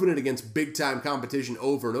they've proven it against big time competition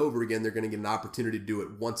over and over again. They're going to get an opportunity to do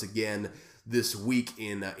it once again this week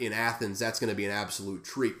in Athens. That's going to be an absolute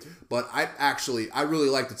treat. But I really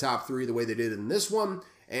like the top three the way they did it in this one,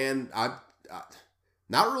 and I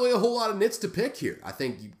not really a whole lot of nits to pick here. I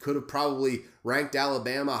think you could have probably ranked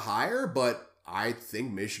Alabama higher, but I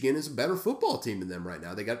think Michigan is a better football team than them right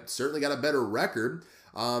now. They certainly got a better record.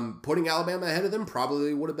 Putting Alabama ahead of them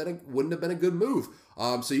probably wouldn't have been a good move.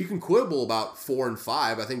 So you can quibble about 4 and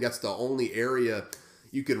 5. I think that's the only area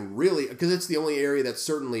you can really, because it's the only area that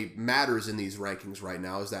certainly matters in these rankings right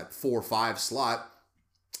now, is that 4-5 slot.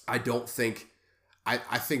 I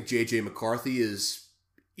think J.J. McCarthy is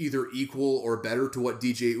either equal or better to what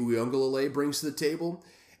DJ Uiagalelei brings to the table.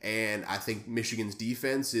 And I think Michigan's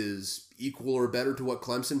defense is equal or better to what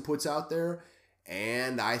Clemson puts out there.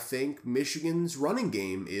 And I think Michigan's running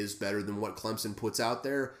game is better than what Clemson puts out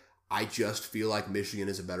there. I just feel like Michigan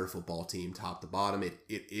is a better football team, top to bottom. It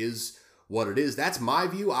is what it is. That's my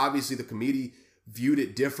view. Obviously, the committee viewed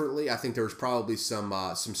it differently. I think there was probably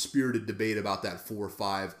some spirited debate about that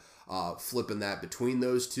 4-5, flipping that between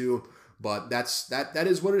those two. But that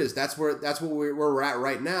is what it is. That's where we're at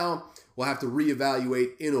right now. We'll have to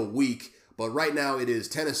reevaluate in a week. But right now it is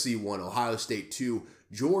Tennessee 1, Ohio State 2,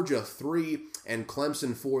 Georgia 3, and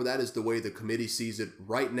Clemson 4. That is the way the committee sees it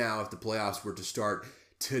right now if the playoffs were to start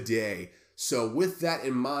today. So with that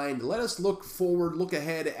in mind, let us look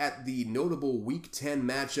ahead at the notable Week 10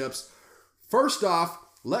 matchups. First off,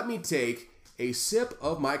 let me take a sip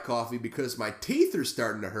of my coffee because my teeth are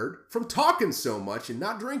starting to hurt from talking so much and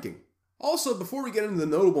not drinking. Also, before we get into the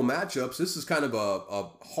notable matchups, this is kind of a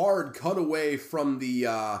hard cutaway from the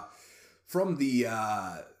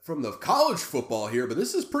college football here, but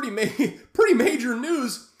this is pretty major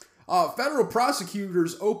news. Federal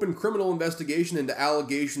prosecutors open criminal investigation into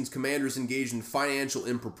allegations Commanders engaged in financial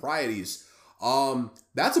improprieties.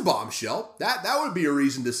 That's a bombshell. That would be a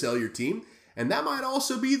reason to sell your team, and that might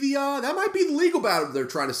also be the legal battle they're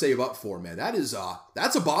trying to save up for. Man, that's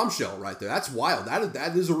a bombshell right there. That's wild.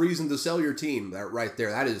 That is a reason to sell your team. That right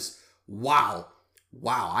there. That is wow.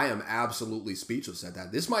 I am absolutely speechless at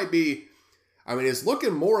that. This might be. I mean, it's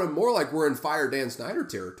looking more and more like we're in Fire Dan Snyder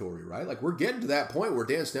territory, right? Like, we're getting to that point where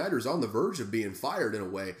Dan Snyder's on the verge of being fired in a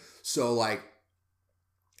way. So, like,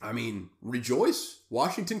 I mean, rejoice,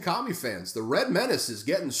 Washington Commie fans. The Red Menace is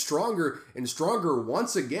getting stronger and stronger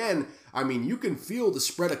once again. I mean, you can feel the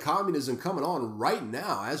spread of communism coming on right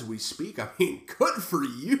now as we speak. I mean, good for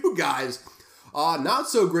you guys. Not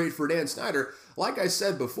so great for Dan Snyder. Like I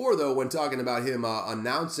said before, though, when talking about him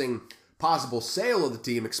announcing possible sale of the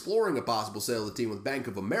team, exploring a possible sale of the team with Bank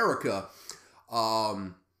of America,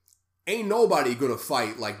 ain't nobody going to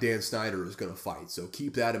fight like Dan Snyder is going to fight. So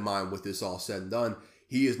keep that in mind with this all said and done.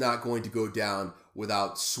 He is not going to go down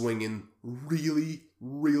without swinging really,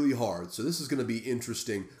 really hard. So this is going to be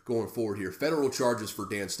interesting going forward here. Federal charges for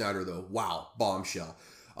Dan Snyder, though. Wow, bombshell.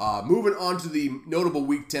 Moving on to the notable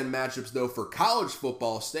Week 10 matchups, though, for college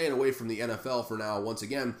football, staying away from the NFL for now once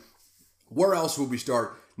again. Where else will we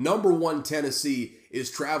start? Number 1 Tennessee is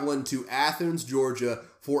traveling to Athens, Georgia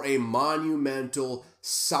for a monumental,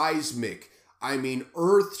 seismic,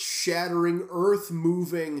 earth-shattering,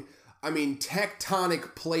 earth-moving,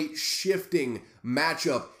 tectonic plate shifting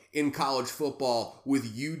matchup in college football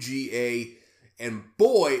with UGA. And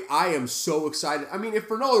boy, I am so excited. If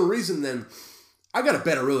for no other reason than I got to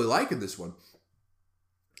bet I really like this one.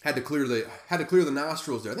 Had to clear the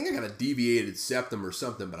nostrils there. I think I got a deviated septum or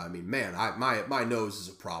something, but my nose is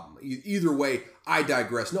a problem. Either way, I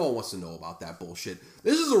digress. No one wants to know about that bullshit.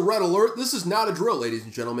 This is a red alert. This is not a drill, ladies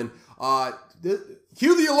and gentlemen.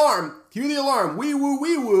 Cue the alarm. Cue the alarm. Wee woo,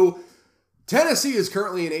 wee woo. Tennessee is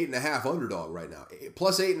currently an 8.5 underdog right now.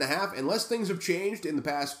 Plus 8.5. Unless things have changed in the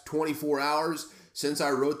past 24 hours since I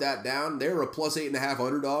wrote that down, they're a plus 8.5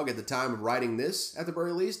 underdog at the time of writing this, at the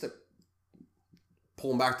very least.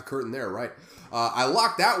 Pulling back the curtain there, right? I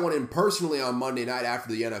locked that one in personally on Monday night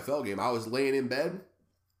after the NFL game. I was laying in bed,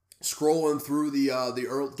 scrolling through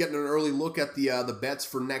getting an early look at the bets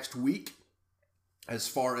for next week, as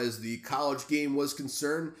far as the college game was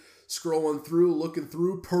concerned. Scrolling through, looking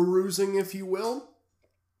through, perusing, if you will.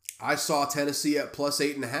 I saw Tennessee at plus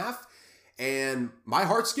 8.5, and my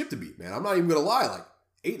heart skipped a beat, man. I'm not even gonna lie, like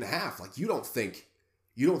 8.5. Like you don't think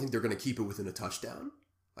they're gonna keep it within a touchdown?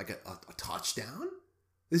 Like a touchdown?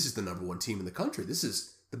 This is the number 1 team in the country. This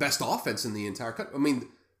is the best offense in the entire country. I mean,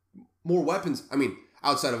 more weapons. I mean,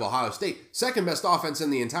 outside of Ohio State, second best offense in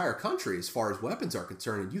the entire country as far as weapons are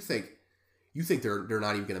concerned. And you think they're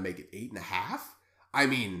not even going to make it 8.5? I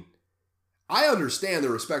mean, I understand the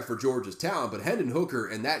respect for Georgia's talent, but Hendon Hooker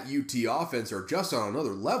and that UT offense are just on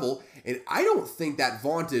another level, and I don't think that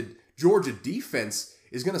vaunted Georgia defense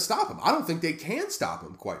is going to stop him. I don't think they can stop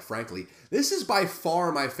him, quite frankly. This is by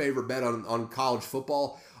far my favorite bet on college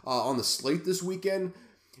football on the slate this weekend.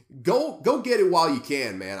 Go get it while you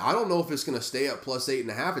can, man. I don't know if it's going to stay up plus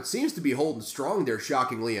 8.5. It seems to be holding strong there,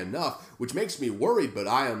 shockingly enough, which makes me worried, but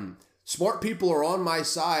smart people are on my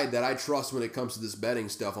side that I trust when it comes to this betting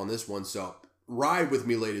stuff on this one, so ride with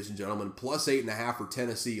me, ladies and gentlemen. Plus 8.5 for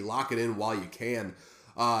Tennessee. Lock it in while you can.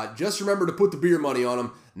 Just remember to put the beer money on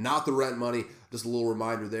them, not the rent money. Just a little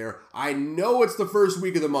reminder there. I know it's the first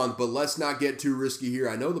week of the month, but let's not get too risky here.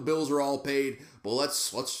 I know the bills are all paid, but let's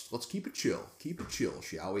keep it chill. Keep it chill,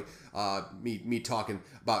 shall we? Me talking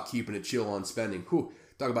about keeping it chill on spending. Whew,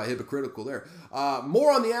 talk about hypocritical there.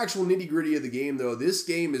 More on the actual nitty-gritty of the game, though. This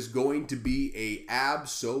game is going to be a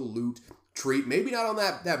absolute treat. Maybe not on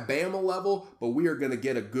that Bama level, but we are going to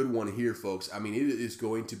get a good one here, folks. I mean, it is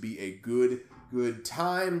going to be a good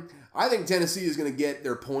time. I think Tennessee is going to get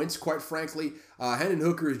their points, quite frankly. Hendon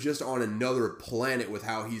Hooker is just on another planet with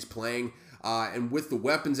how he's playing. And with the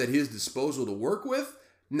weapons at his disposal to work with,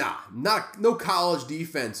 no college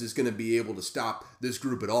defense is going to be able to stop this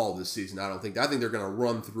group at all this season, I don't think. I think they're going to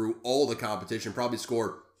run through all the competition, probably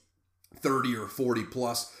score 30 or 40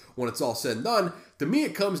 plus when it's all said and done. To me,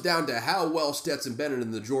 it comes down to how well Stetson Bennett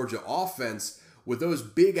and the Georgia offense, with those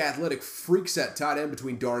big athletic freaks at tight end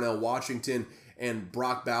between Darnell Washington and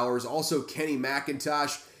Brock Bowers, also Kenny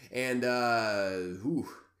McIntosh and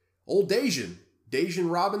old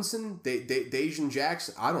Dajan Robinson, Dajan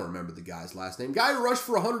Jackson. I don't remember the guy's last name. Guy who rushed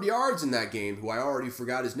for 100 yards in that game, who I already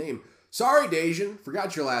forgot his name. Sorry, Dajan,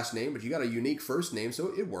 forgot your last name, but you got a unique first name,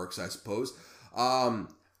 so it works, I suppose.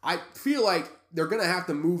 I feel like they're going to have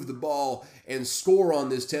to move the ball and score on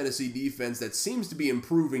this Tennessee defense that seems to be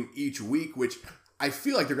improving each week, which I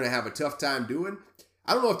feel like they're going to have a tough time doing.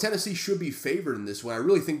 I don't know if Tennessee should be favored in this one. I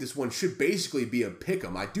really think this one should basically be a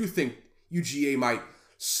pick'em. I do think UGA might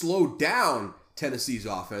slow down Tennessee's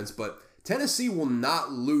offense, but Tennessee will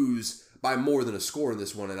not lose by more than a score in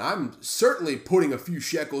this one, and I'm certainly putting a few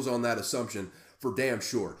shekels on that assumption for damn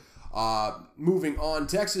sure. Moving on,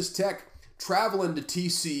 Texas Tech traveling to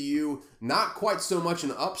TCU. Not quite so much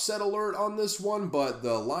an upset alert on this one, but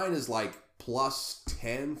the line is like plus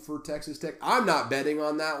 10 for Texas Tech. I'm not betting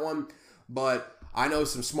on that one, but I know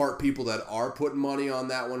some smart people that are putting money on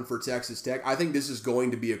that one for Texas Tech. I think this is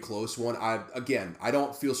going to be a close one. I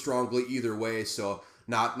don't feel strongly either way, so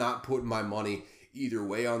not putting my money either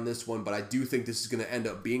way on this one, but I do think this is going to end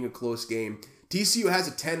up being a close game. TCU has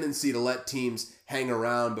a tendency to let teams hang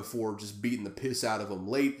around before just beating the piss out of them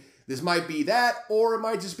late. This might be that, or it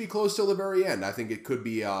might just be close till the very end. I think it could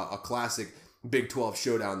be a classic Big 12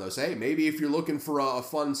 showdown, though. So, hey, maybe if you're looking for a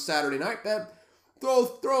fun Saturday night bet,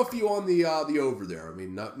 throw a few on the over there. I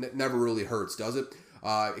mean, never really hurts, does it?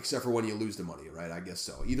 Except for when you lose the money, right? I guess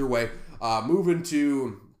so. Either way, moving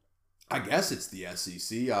to, I guess it's the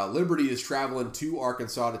SEC. Liberty is traveling to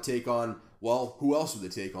Arkansas to take on, well, who else would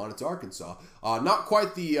they take on? It's Arkansas. Not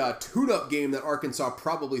quite the tune-up game that Arkansas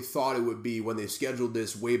probably thought it would be when they scheduled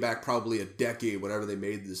this way back probably a decade, whenever they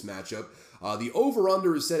made this matchup. The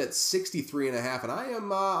over-under is set at 63.5,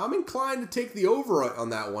 and I'm inclined to take the over on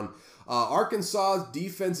that one. Arkansas's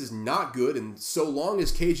defense is not good, and so long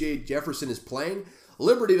as KJ Jefferson is playing,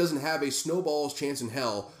 Liberty doesn't have a snowball's chance in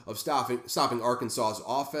hell of stopping Arkansas's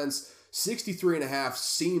offense. 63.5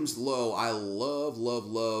 seems low. I love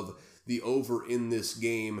the over in this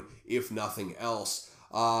game, if nothing else.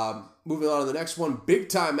 Moving on to the next one,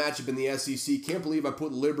 big-time matchup in the SEC. Can't believe I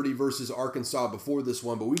put Liberty versus Arkansas before this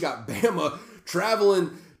one, but we got Bama traveling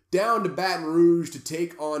down to Baton Rouge to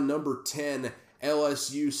take on number 10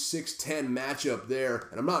 LSU 6'10 matchup there.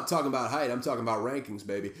 And I'm not talking about height, I'm talking about rankings,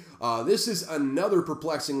 baby. This is another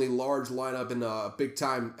perplexingly large lineup in a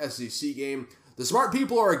big-time SEC game. The smart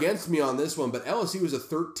people are against me on this one, but LSU is a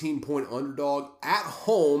 13-point underdog at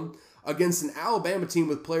home against an Alabama team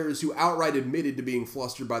with players who outright admitted to being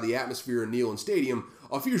flustered by the atmosphere in Neyland Stadium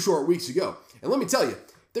a few short weeks ago. And let me tell you,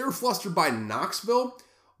 they were flustered by Knoxville.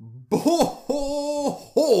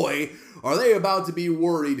 Boy, are they about to be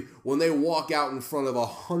worried when they walk out in front of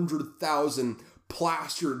 100,000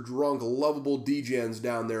 plastered, drunk, lovable D-gens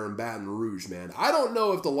down there in Baton Rouge, man. I don't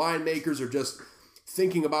know if the line makers are just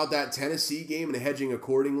thinking about that Tennessee game and hedging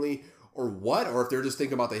accordingly or what, or if they're just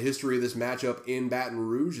thinking about the history of this matchup in Baton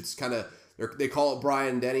Rouge. It's kind of, they call it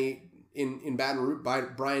Bryant Denny in Baton Rouge by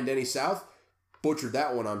Brian Denny South. Butchered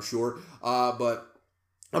that one, I'm sure. But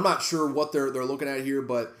I'm not sure what they're looking at here,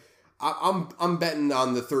 but I'm betting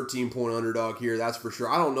on the 13-point underdog here, that's for sure.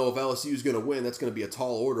 I don't know if LSU is going to win. That's going to be a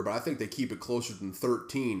tall order, but I think they keep it closer than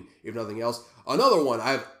 13, if nothing else. Another one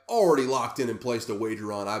I've already locked in and placed a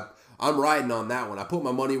wager on. I'm riding on that one. I put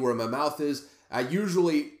my money where my mouth is. I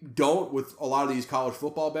usually don't with a lot of these college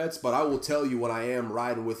football bets, but I will tell you when I am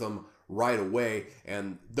riding with them right away.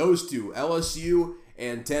 And those two, LSU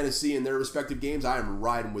and Tennessee in their respective games, I am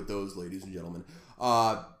riding with those, ladies and gentlemen.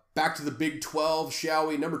 Back to the Big 12, shall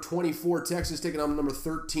we? Number 24, Texas, taking on number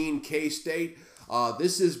 13, K-State.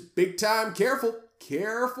 This is big time. Careful,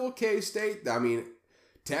 K-State. I mean,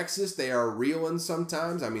 Texas, they are reeling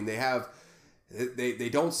sometimes. I mean, they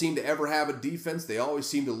don't seem to ever have a defense. They always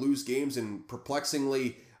seem to lose games in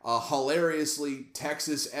perplexingly, hilariously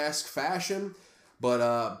Texas-esque fashion.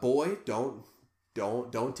 But boy, don't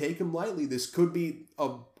take them lightly. This could be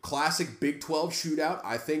a classic Big 12 shootout.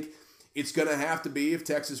 I think it's going to have to be if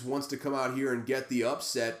Texas wants to come out here and get the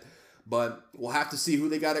upset. But we'll have to see who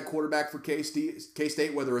they got at quarterback for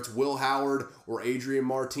K-State, whether it's Will Howard or Adrian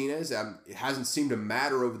Martinez. It hasn't seemed to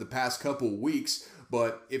matter over the past couple of weeks.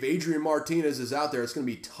 But if Adrian Martinez is out there, it's going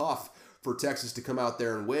to be tough for Texas to come out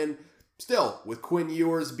there and win. Still, with Quinn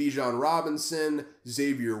Ewers, Bijan Robinson,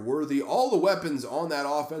 Xavier Worthy, all the weapons on that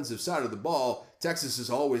offensive side of the ball, Texas has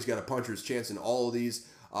always got a puncher's chance in all of these.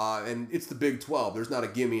 And it's the Big 12. There's not a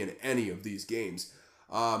gimme in any of these games.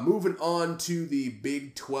 Moving on to the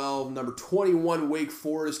Big 12, number 21, Wake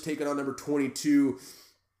Forest, taking on number 22,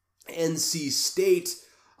 NC State.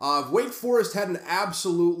 Wake Forest hadn't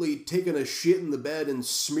absolutely taken a shit in the bed and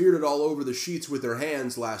smeared it all over the sheets with their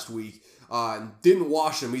hands last week. And didn't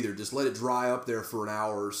wash them either, just let it dry up there for an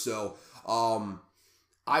hour or so.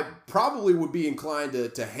 I probably would be inclined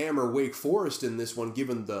to hammer Wake Forest in this one,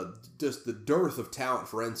 given the dearth of talent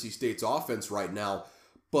for NC State's offense right now.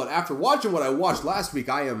 But after watching what I watched last week,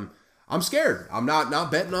 I'm scared. I'm not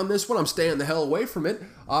betting on this one. I'm staying the hell away from it.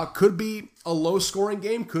 Could be a low-scoring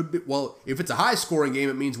game. Could be, well, if it's a high-scoring game,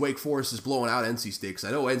 it means Wake Forest is blowing out NC State, because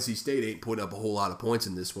I know NC State ain't putting up a whole lot of points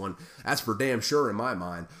in this one. That's for damn sure in my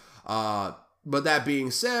mind. But that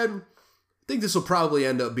being said, I think this will probably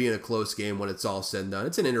end up being a close game when it's all said and done.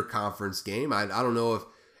 It's an interconference game. I don't know if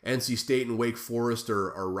NC State and Wake Forest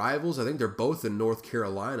are rivals. I think they're both in North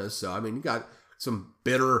Carolina. So, I mean, you got some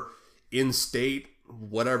bitter in-state,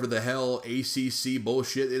 whatever the hell, ACC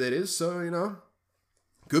bullshit that is. So,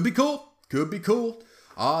 could be cool. Could be cool.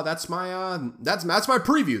 That's my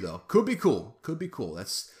preview, though. Could be cool.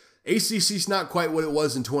 ACC's not quite what it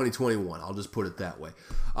was in 2021. I'll just put it that way.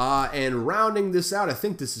 And rounding this out, I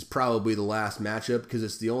think this is probably the last matchup because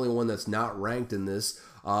it's the only one that's not ranked in this.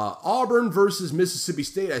 Auburn versus Mississippi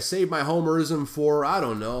State. I saved my homerism for, I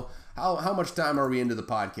don't know, how much time are we into the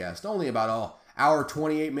podcast? Only about an hour,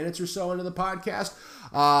 28 minutes or so into the podcast.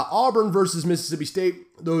 Auburn versus Mississippi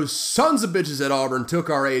State. Those sons of bitches at Auburn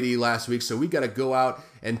took our AD last week, so we got to go out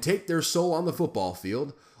and take their soul on the football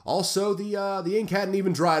field. Also, the ink hadn't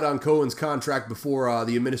even dried on Cohen's contract before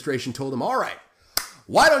the administration told him, all right,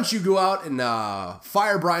 why don't you go out and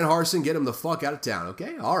fire Brian Harsin, get him the fuck out of town,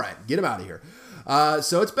 okay? All right, get him out of here.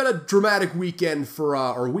 So it's been a dramatic weekend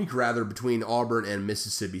week between Auburn and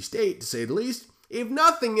Mississippi State, to say the least. If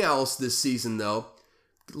nothing else this season, though,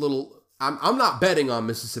 I'm not betting on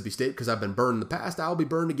Mississippi State because I've been burned in the past. I'll be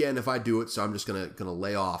burned again if I do it, so I'm just gonna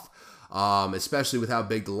lay off. Especially with how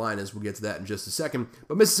big the line is. We'll get to that in just a second.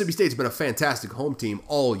 But Mississippi State's been a fantastic home team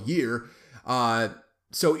all year.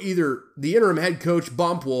 So either the interim head coach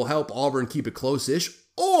bump will help Auburn keep it close-ish,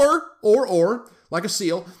 or, like a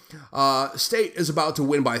seal, State is about to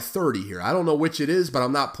win by 30 here. I don't know which it is, but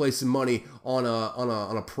I'm not placing money on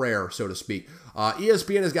a prayer, so to speak.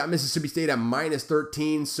 ESPN has got Mississippi State at minus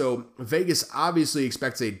 13, so Vegas obviously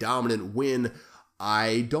expects a dominant win.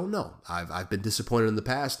 I don't know. I've been disappointed in the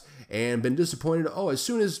past and been disappointed, as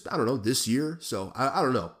soon as, I don't know, this year. So, I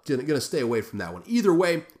don't know. Going to stay away from that one. Either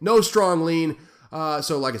way, no strong lean.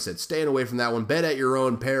 So, like I said, staying away from that one. Bet at your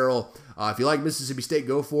own peril. If you like Mississippi State,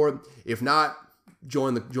 go for it. If not,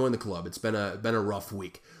 join the club. It's been a rough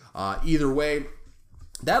week. Either way,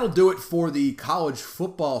 that'll do it for the college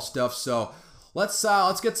football stuff. So, let's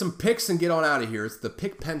get some picks and get on out of here. It's the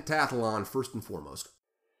Pick Pentathlon first and foremost.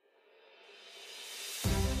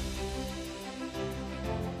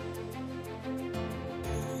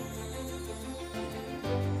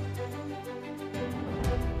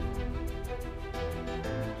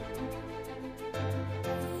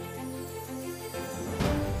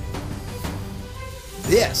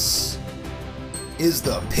 This is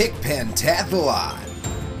the Pick Pentathlon.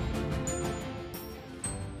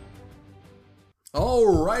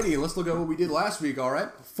 Alrighty, let's look at what we did last week, all right?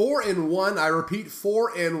 4-1, I repeat,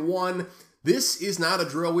 4-1. This is not a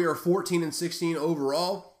drill. We are 14-16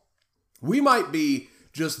 overall. We might be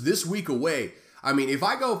just this week away. I mean, if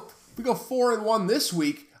we go 4-1 this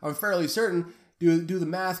week, I'm fairly certain, do the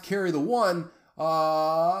math, carry the 1,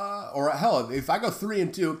 or hell, if I go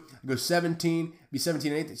 3-2, I go 17, be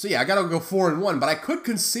 17-18. So yeah, I gotta go 4-1, but I could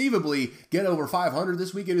conceivably get over 500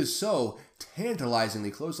 this week. It is so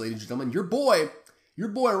tantalizingly close, ladies and gentlemen. Your boy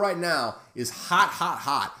right now is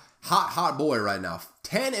hot boy right now.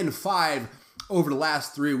 10-5 over the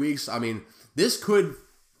last 3 weeks. I mean, this could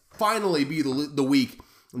finally be the week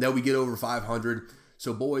that we get over 500.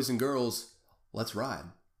 So boys and girls, let's ride.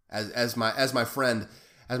 As my friend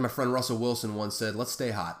Russell Wilson once said, let's stay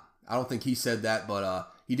hot. I don't think he said that, but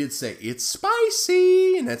he did say it's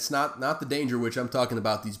spicy, and that's not the Danger Witch. I'm talking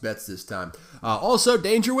about these bets this time. Also,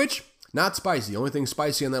 Danger Witch, not spicy. The only thing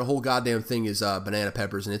spicy on that whole goddamn thing is banana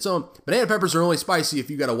peppers, and banana peppers are only spicy if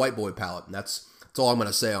you got a white boy palate, and that's all I'm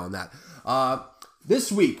gonna say on that.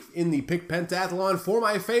 This week in the Pick Pentathlon, for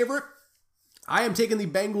my favorite, I am taking the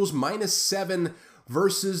Bengals -7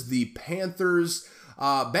 versus the Panthers.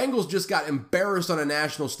 Bengals just got embarrassed on a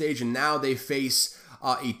national stage, and now they face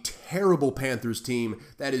a terrible Panthers team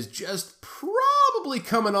that is just probably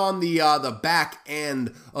coming on the back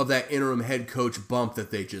end of that interim head coach bump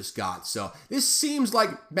that they just got. So this seems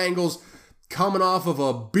like Bengals coming off of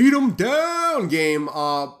a beat 'em down game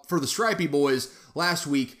for the Stripey boys last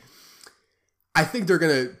week. I think they're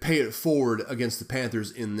going to pay it forward against the Panthers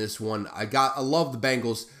in this one. I love the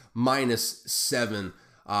Bengals -7.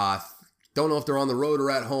 Don't know if they're on the road or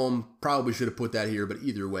at home. Probably should have put that here, but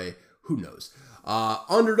either way, who knows?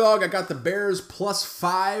 Underdog, I got the Bears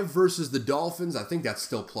 +5 versus the Dolphins. I think that's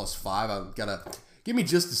still +5. I've got to give me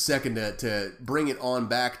just a second to bring it on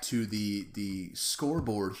back to the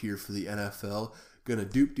scoreboard here for the NFL. Gonna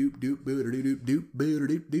doop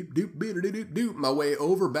my way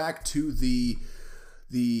over back to the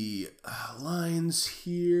lines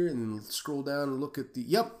here, and then scroll down and look at the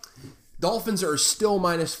Dolphins are still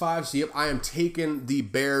 -5, so I am taking the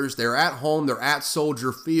Bears. They're at home. They're at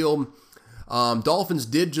Soldier Field. Dolphins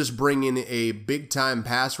did just bring in a big-time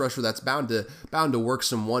pass rusher that's bound to work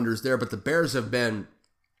some wonders there, but the Bears have been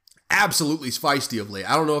absolutely feisty of late.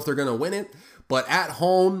 I don't know if they're going to win it, but at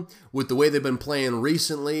home, with the way they've been playing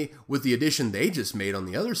recently, with the addition they just made on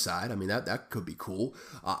the other side, I mean, that could be cool.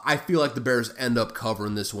 I feel like the Bears end up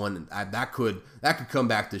covering this one. That could come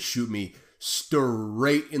back to shoot me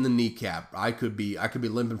straight in the kneecap. I could be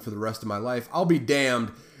limping for the rest of my life. I'll be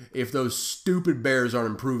damned if those stupid Bears aren't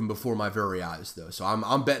improving before my very eyes, though. So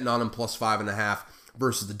I'm betting on them +5.5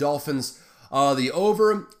 versus the Dolphins. The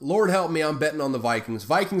over, Lord help me, I'm betting on the Vikings.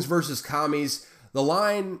 Vikings versus Commies. The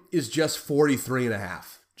line is just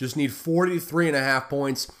 43.5. Just need 43.5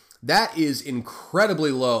 points. That is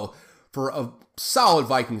incredibly low for a solid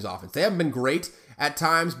Vikings offense. They haven't been great at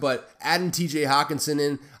times, but adding TJ Hawkinson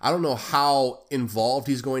in, I don't know how involved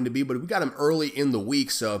he's going to be, but we got him early in the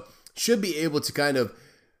week, so should be able to kind of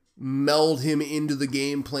meld him into the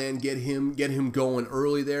game plan, get him going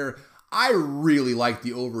early there. I really like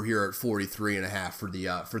the over here at 43.5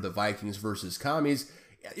 for the Vikings versus Commies.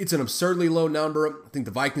 It's an absurdly low number. I think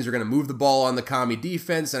the Vikings are going to move the ball on the Commie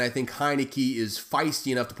defense, and I think Heineke is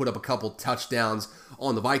feisty enough to put up a couple touchdowns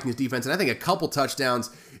on the Vikings defense, and I think a couple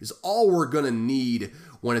touchdowns is all we're going to need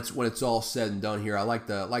when it's all said and done here. I like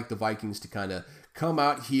the Vikings to kind of come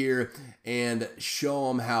out here and show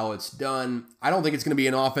them how it's done. I don't think it's going to be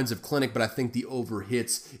an offensive clinic, but I think the over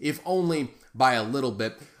hits, if only by a little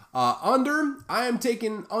bit. I am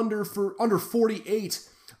taking under 48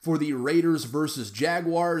 for the Raiders versus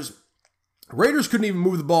Jaguars. Raiders couldn't even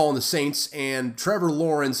move the ball on the Saints, and Trevor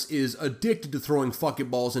Lawrence is addicted to throwing fucking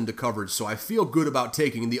balls into coverage, so I feel good about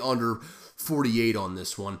taking the under 48 on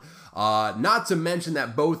this one. Not to mention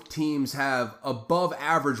that both teams have above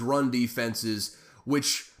average run defenses,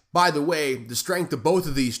 which, by the way, the strength of both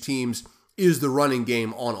of these teams is the running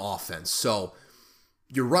game on offense. So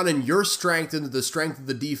you're running your strength into the strength of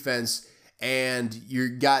the defense, and you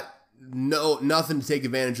got nothing to take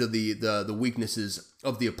advantage of the weaknesses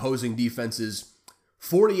of the opposing defenses.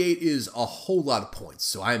 48 is a whole lot of points,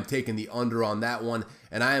 so I am taking the under on that one,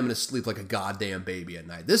 and I am going to sleep like a goddamn baby at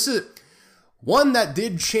night. This is one that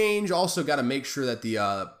did change. Also got to make sure that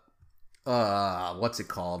the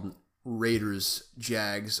Raiders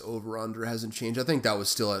Jags over under hasn't changed. I think that was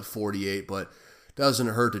still at 48, but doesn't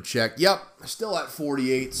hurt to check. Yep, still at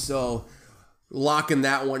 48, so locking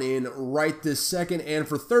that one in right this second. And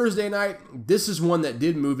for Thursday night, this is one that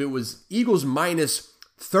did move. It was Eagles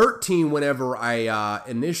 -13 whenever I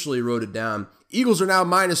initially wrote it down. Eagles are now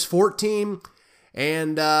 -14,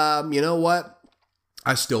 And you know what?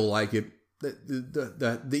 I still like it.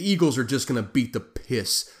 The Eagles are just going to beat the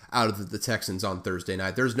piss out of the Texans on Thursday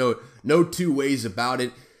night. There's no two ways about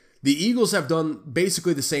it. The Eagles have done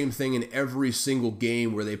basically the same thing in every single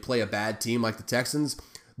game where they play a bad team like the Texans.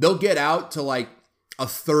 They'll get out to like a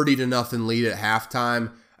 30-0 lead at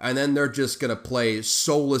halftime, and then they're just going to play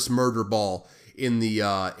soulless murder ball in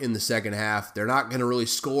the second half. They're not going to really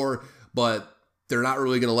score, but they're not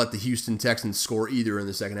really going to let the Houston Texans score either in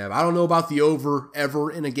the second half. I don't know about the over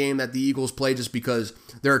ever in a game that the Eagles play, just because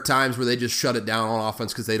there are times where they just shut it down on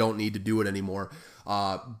offense because they don't need to do it anymore.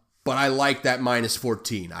 But I like that minus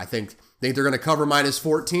 14. I think they're going to cover minus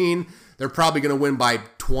 14. They're probably going to win by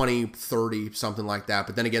 20, 30, something like that.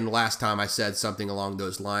 But then again, the last time I said something along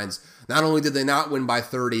those lines, not only did they not win by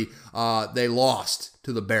 30, they lost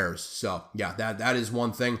to the Bears. So, yeah, that is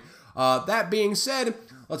one thing. That being said,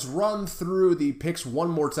 let's run through the picks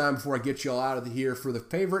one more time before I get you all out of here. For the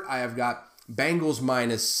favorite, I have got Bengals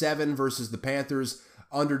minus 7 versus the Panthers.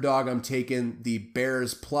 Underdog, I'm taking the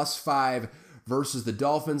Bears plus 5 versus the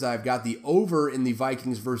Dolphins. I've got the over in the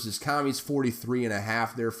Vikings versus Commies,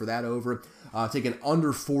 43.5 there for that over. Taking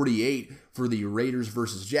under 48 for the Raiders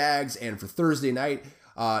versus Jags. And for Thursday night,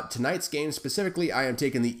 tonight's game specifically, I am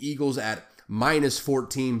taking the Eagles at minus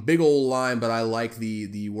 14. Big old line, but I like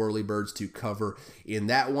the Whirly Birds to cover in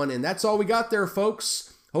that one. And that's all we got there,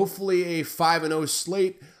 folks. Hopefully a 5-0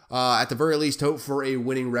 slate. At the very least, hope for a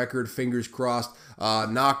winning record. Fingers crossed.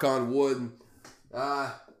 Knock on wood.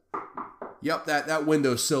 Yep, that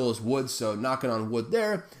windowsill is wood, so knocking on wood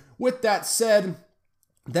there. With that said,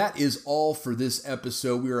 that is all for this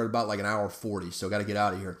episode. We are at about like an hour 40, so got to get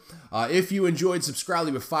out of here. If you enjoyed, subscribe,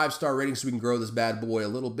 leave a 5-star rating so we can grow this bad boy a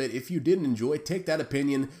little bit. If you didn't enjoy, take that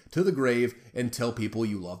opinion to the grave and tell people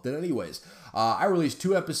you loved it anyways. I release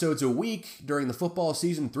 2 episodes a week during the football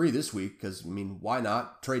season, 3 this week, because, I mean, why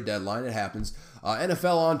not? Trade deadline, it happens.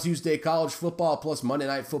 NFL on Tuesday, college football, plus Monday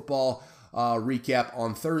Night Football recap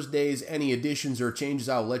on Thursdays. Any additions or changes,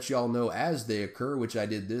 I'll let y'all know as they occur, which I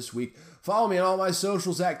did this week. Follow me on all my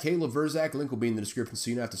socials at Caleb Verzak. Link will be in the description so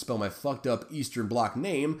you don't have to spell my fucked up Eastern Bloc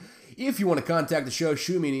name. If you want to contact the show,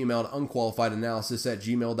 shoot me an email at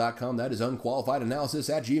unqualifiedanalysis@gmail.com. That is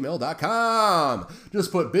unqualifiedanalysis@gmail.com.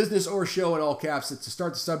 Just put business or show in all caps to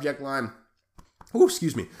start the subject line. Oh,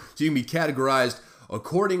 excuse me. So you can be categorized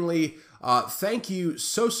accordingly. Thank you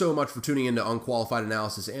so much for tuning into Unqualified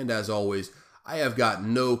Analysis. And as always, I have got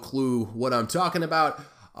no clue what I'm talking about.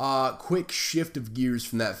 Quick shift of gears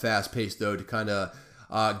from that fast pace, though, to kind of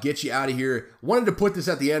get you out of here. Wanted to put this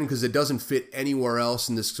at the end because it doesn't fit anywhere else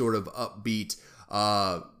in this sort of upbeat,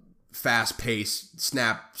 fast-paced,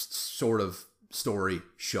 snap sort of story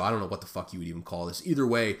show. I don't know what the fuck you would even call this. Either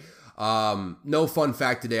way, no fun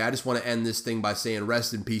fact today. I just want to end this thing by saying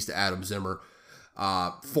rest in peace to Adam Zimmer.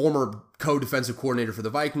 Former co-defensive coordinator for the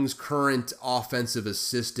Vikings, current offensive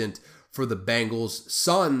assistant for the Bengals,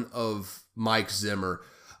 son of Mike Zimmer.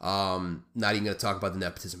 Not even going to talk about the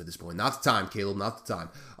nepotism at this point. Not the time, Caleb, not the time.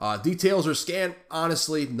 Details are scant.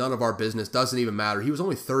 Honestly, none of our business. Doesn't even matter. He was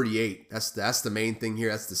only 38. That's the main thing here.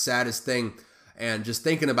 That's the saddest thing. And just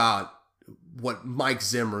thinking about what Mike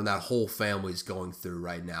Zimmer and that whole family is going through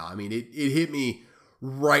right now. I mean, it hit me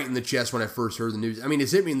right in the chest when I first heard the news. I mean,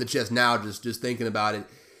 it's hit me in the chest now just thinking about it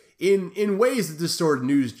in ways that this sort of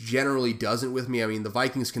news generally doesn't with me. I mean, the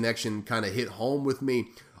Vikings connection kind of hit home with me.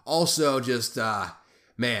 Also, just, the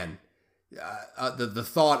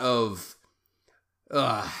thought of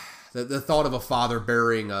the thought of a father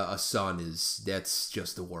burying a son that's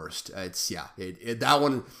just the worst. That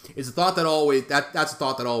one is a thought that always, that's a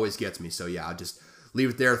thought that always gets me. So yeah, I'll just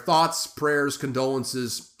leave it there. Thoughts, prayers,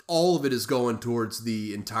 condolences, all of it is going towards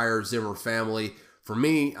the entire Zimmer family. For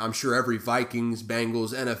me, I'm sure every Vikings,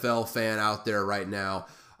 Bengals, NFL fan out there right now,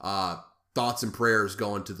 thoughts and prayers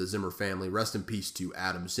going to the Zimmer family. Rest in peace to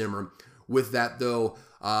Adam Zimmer. With that, though,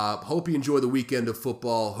 hope you enjoy the weekend of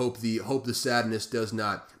football. Hope the sadness does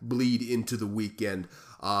not bleed into the weekend.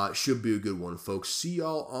 Should be a good one, folks. See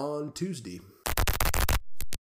y'all on Tuesday.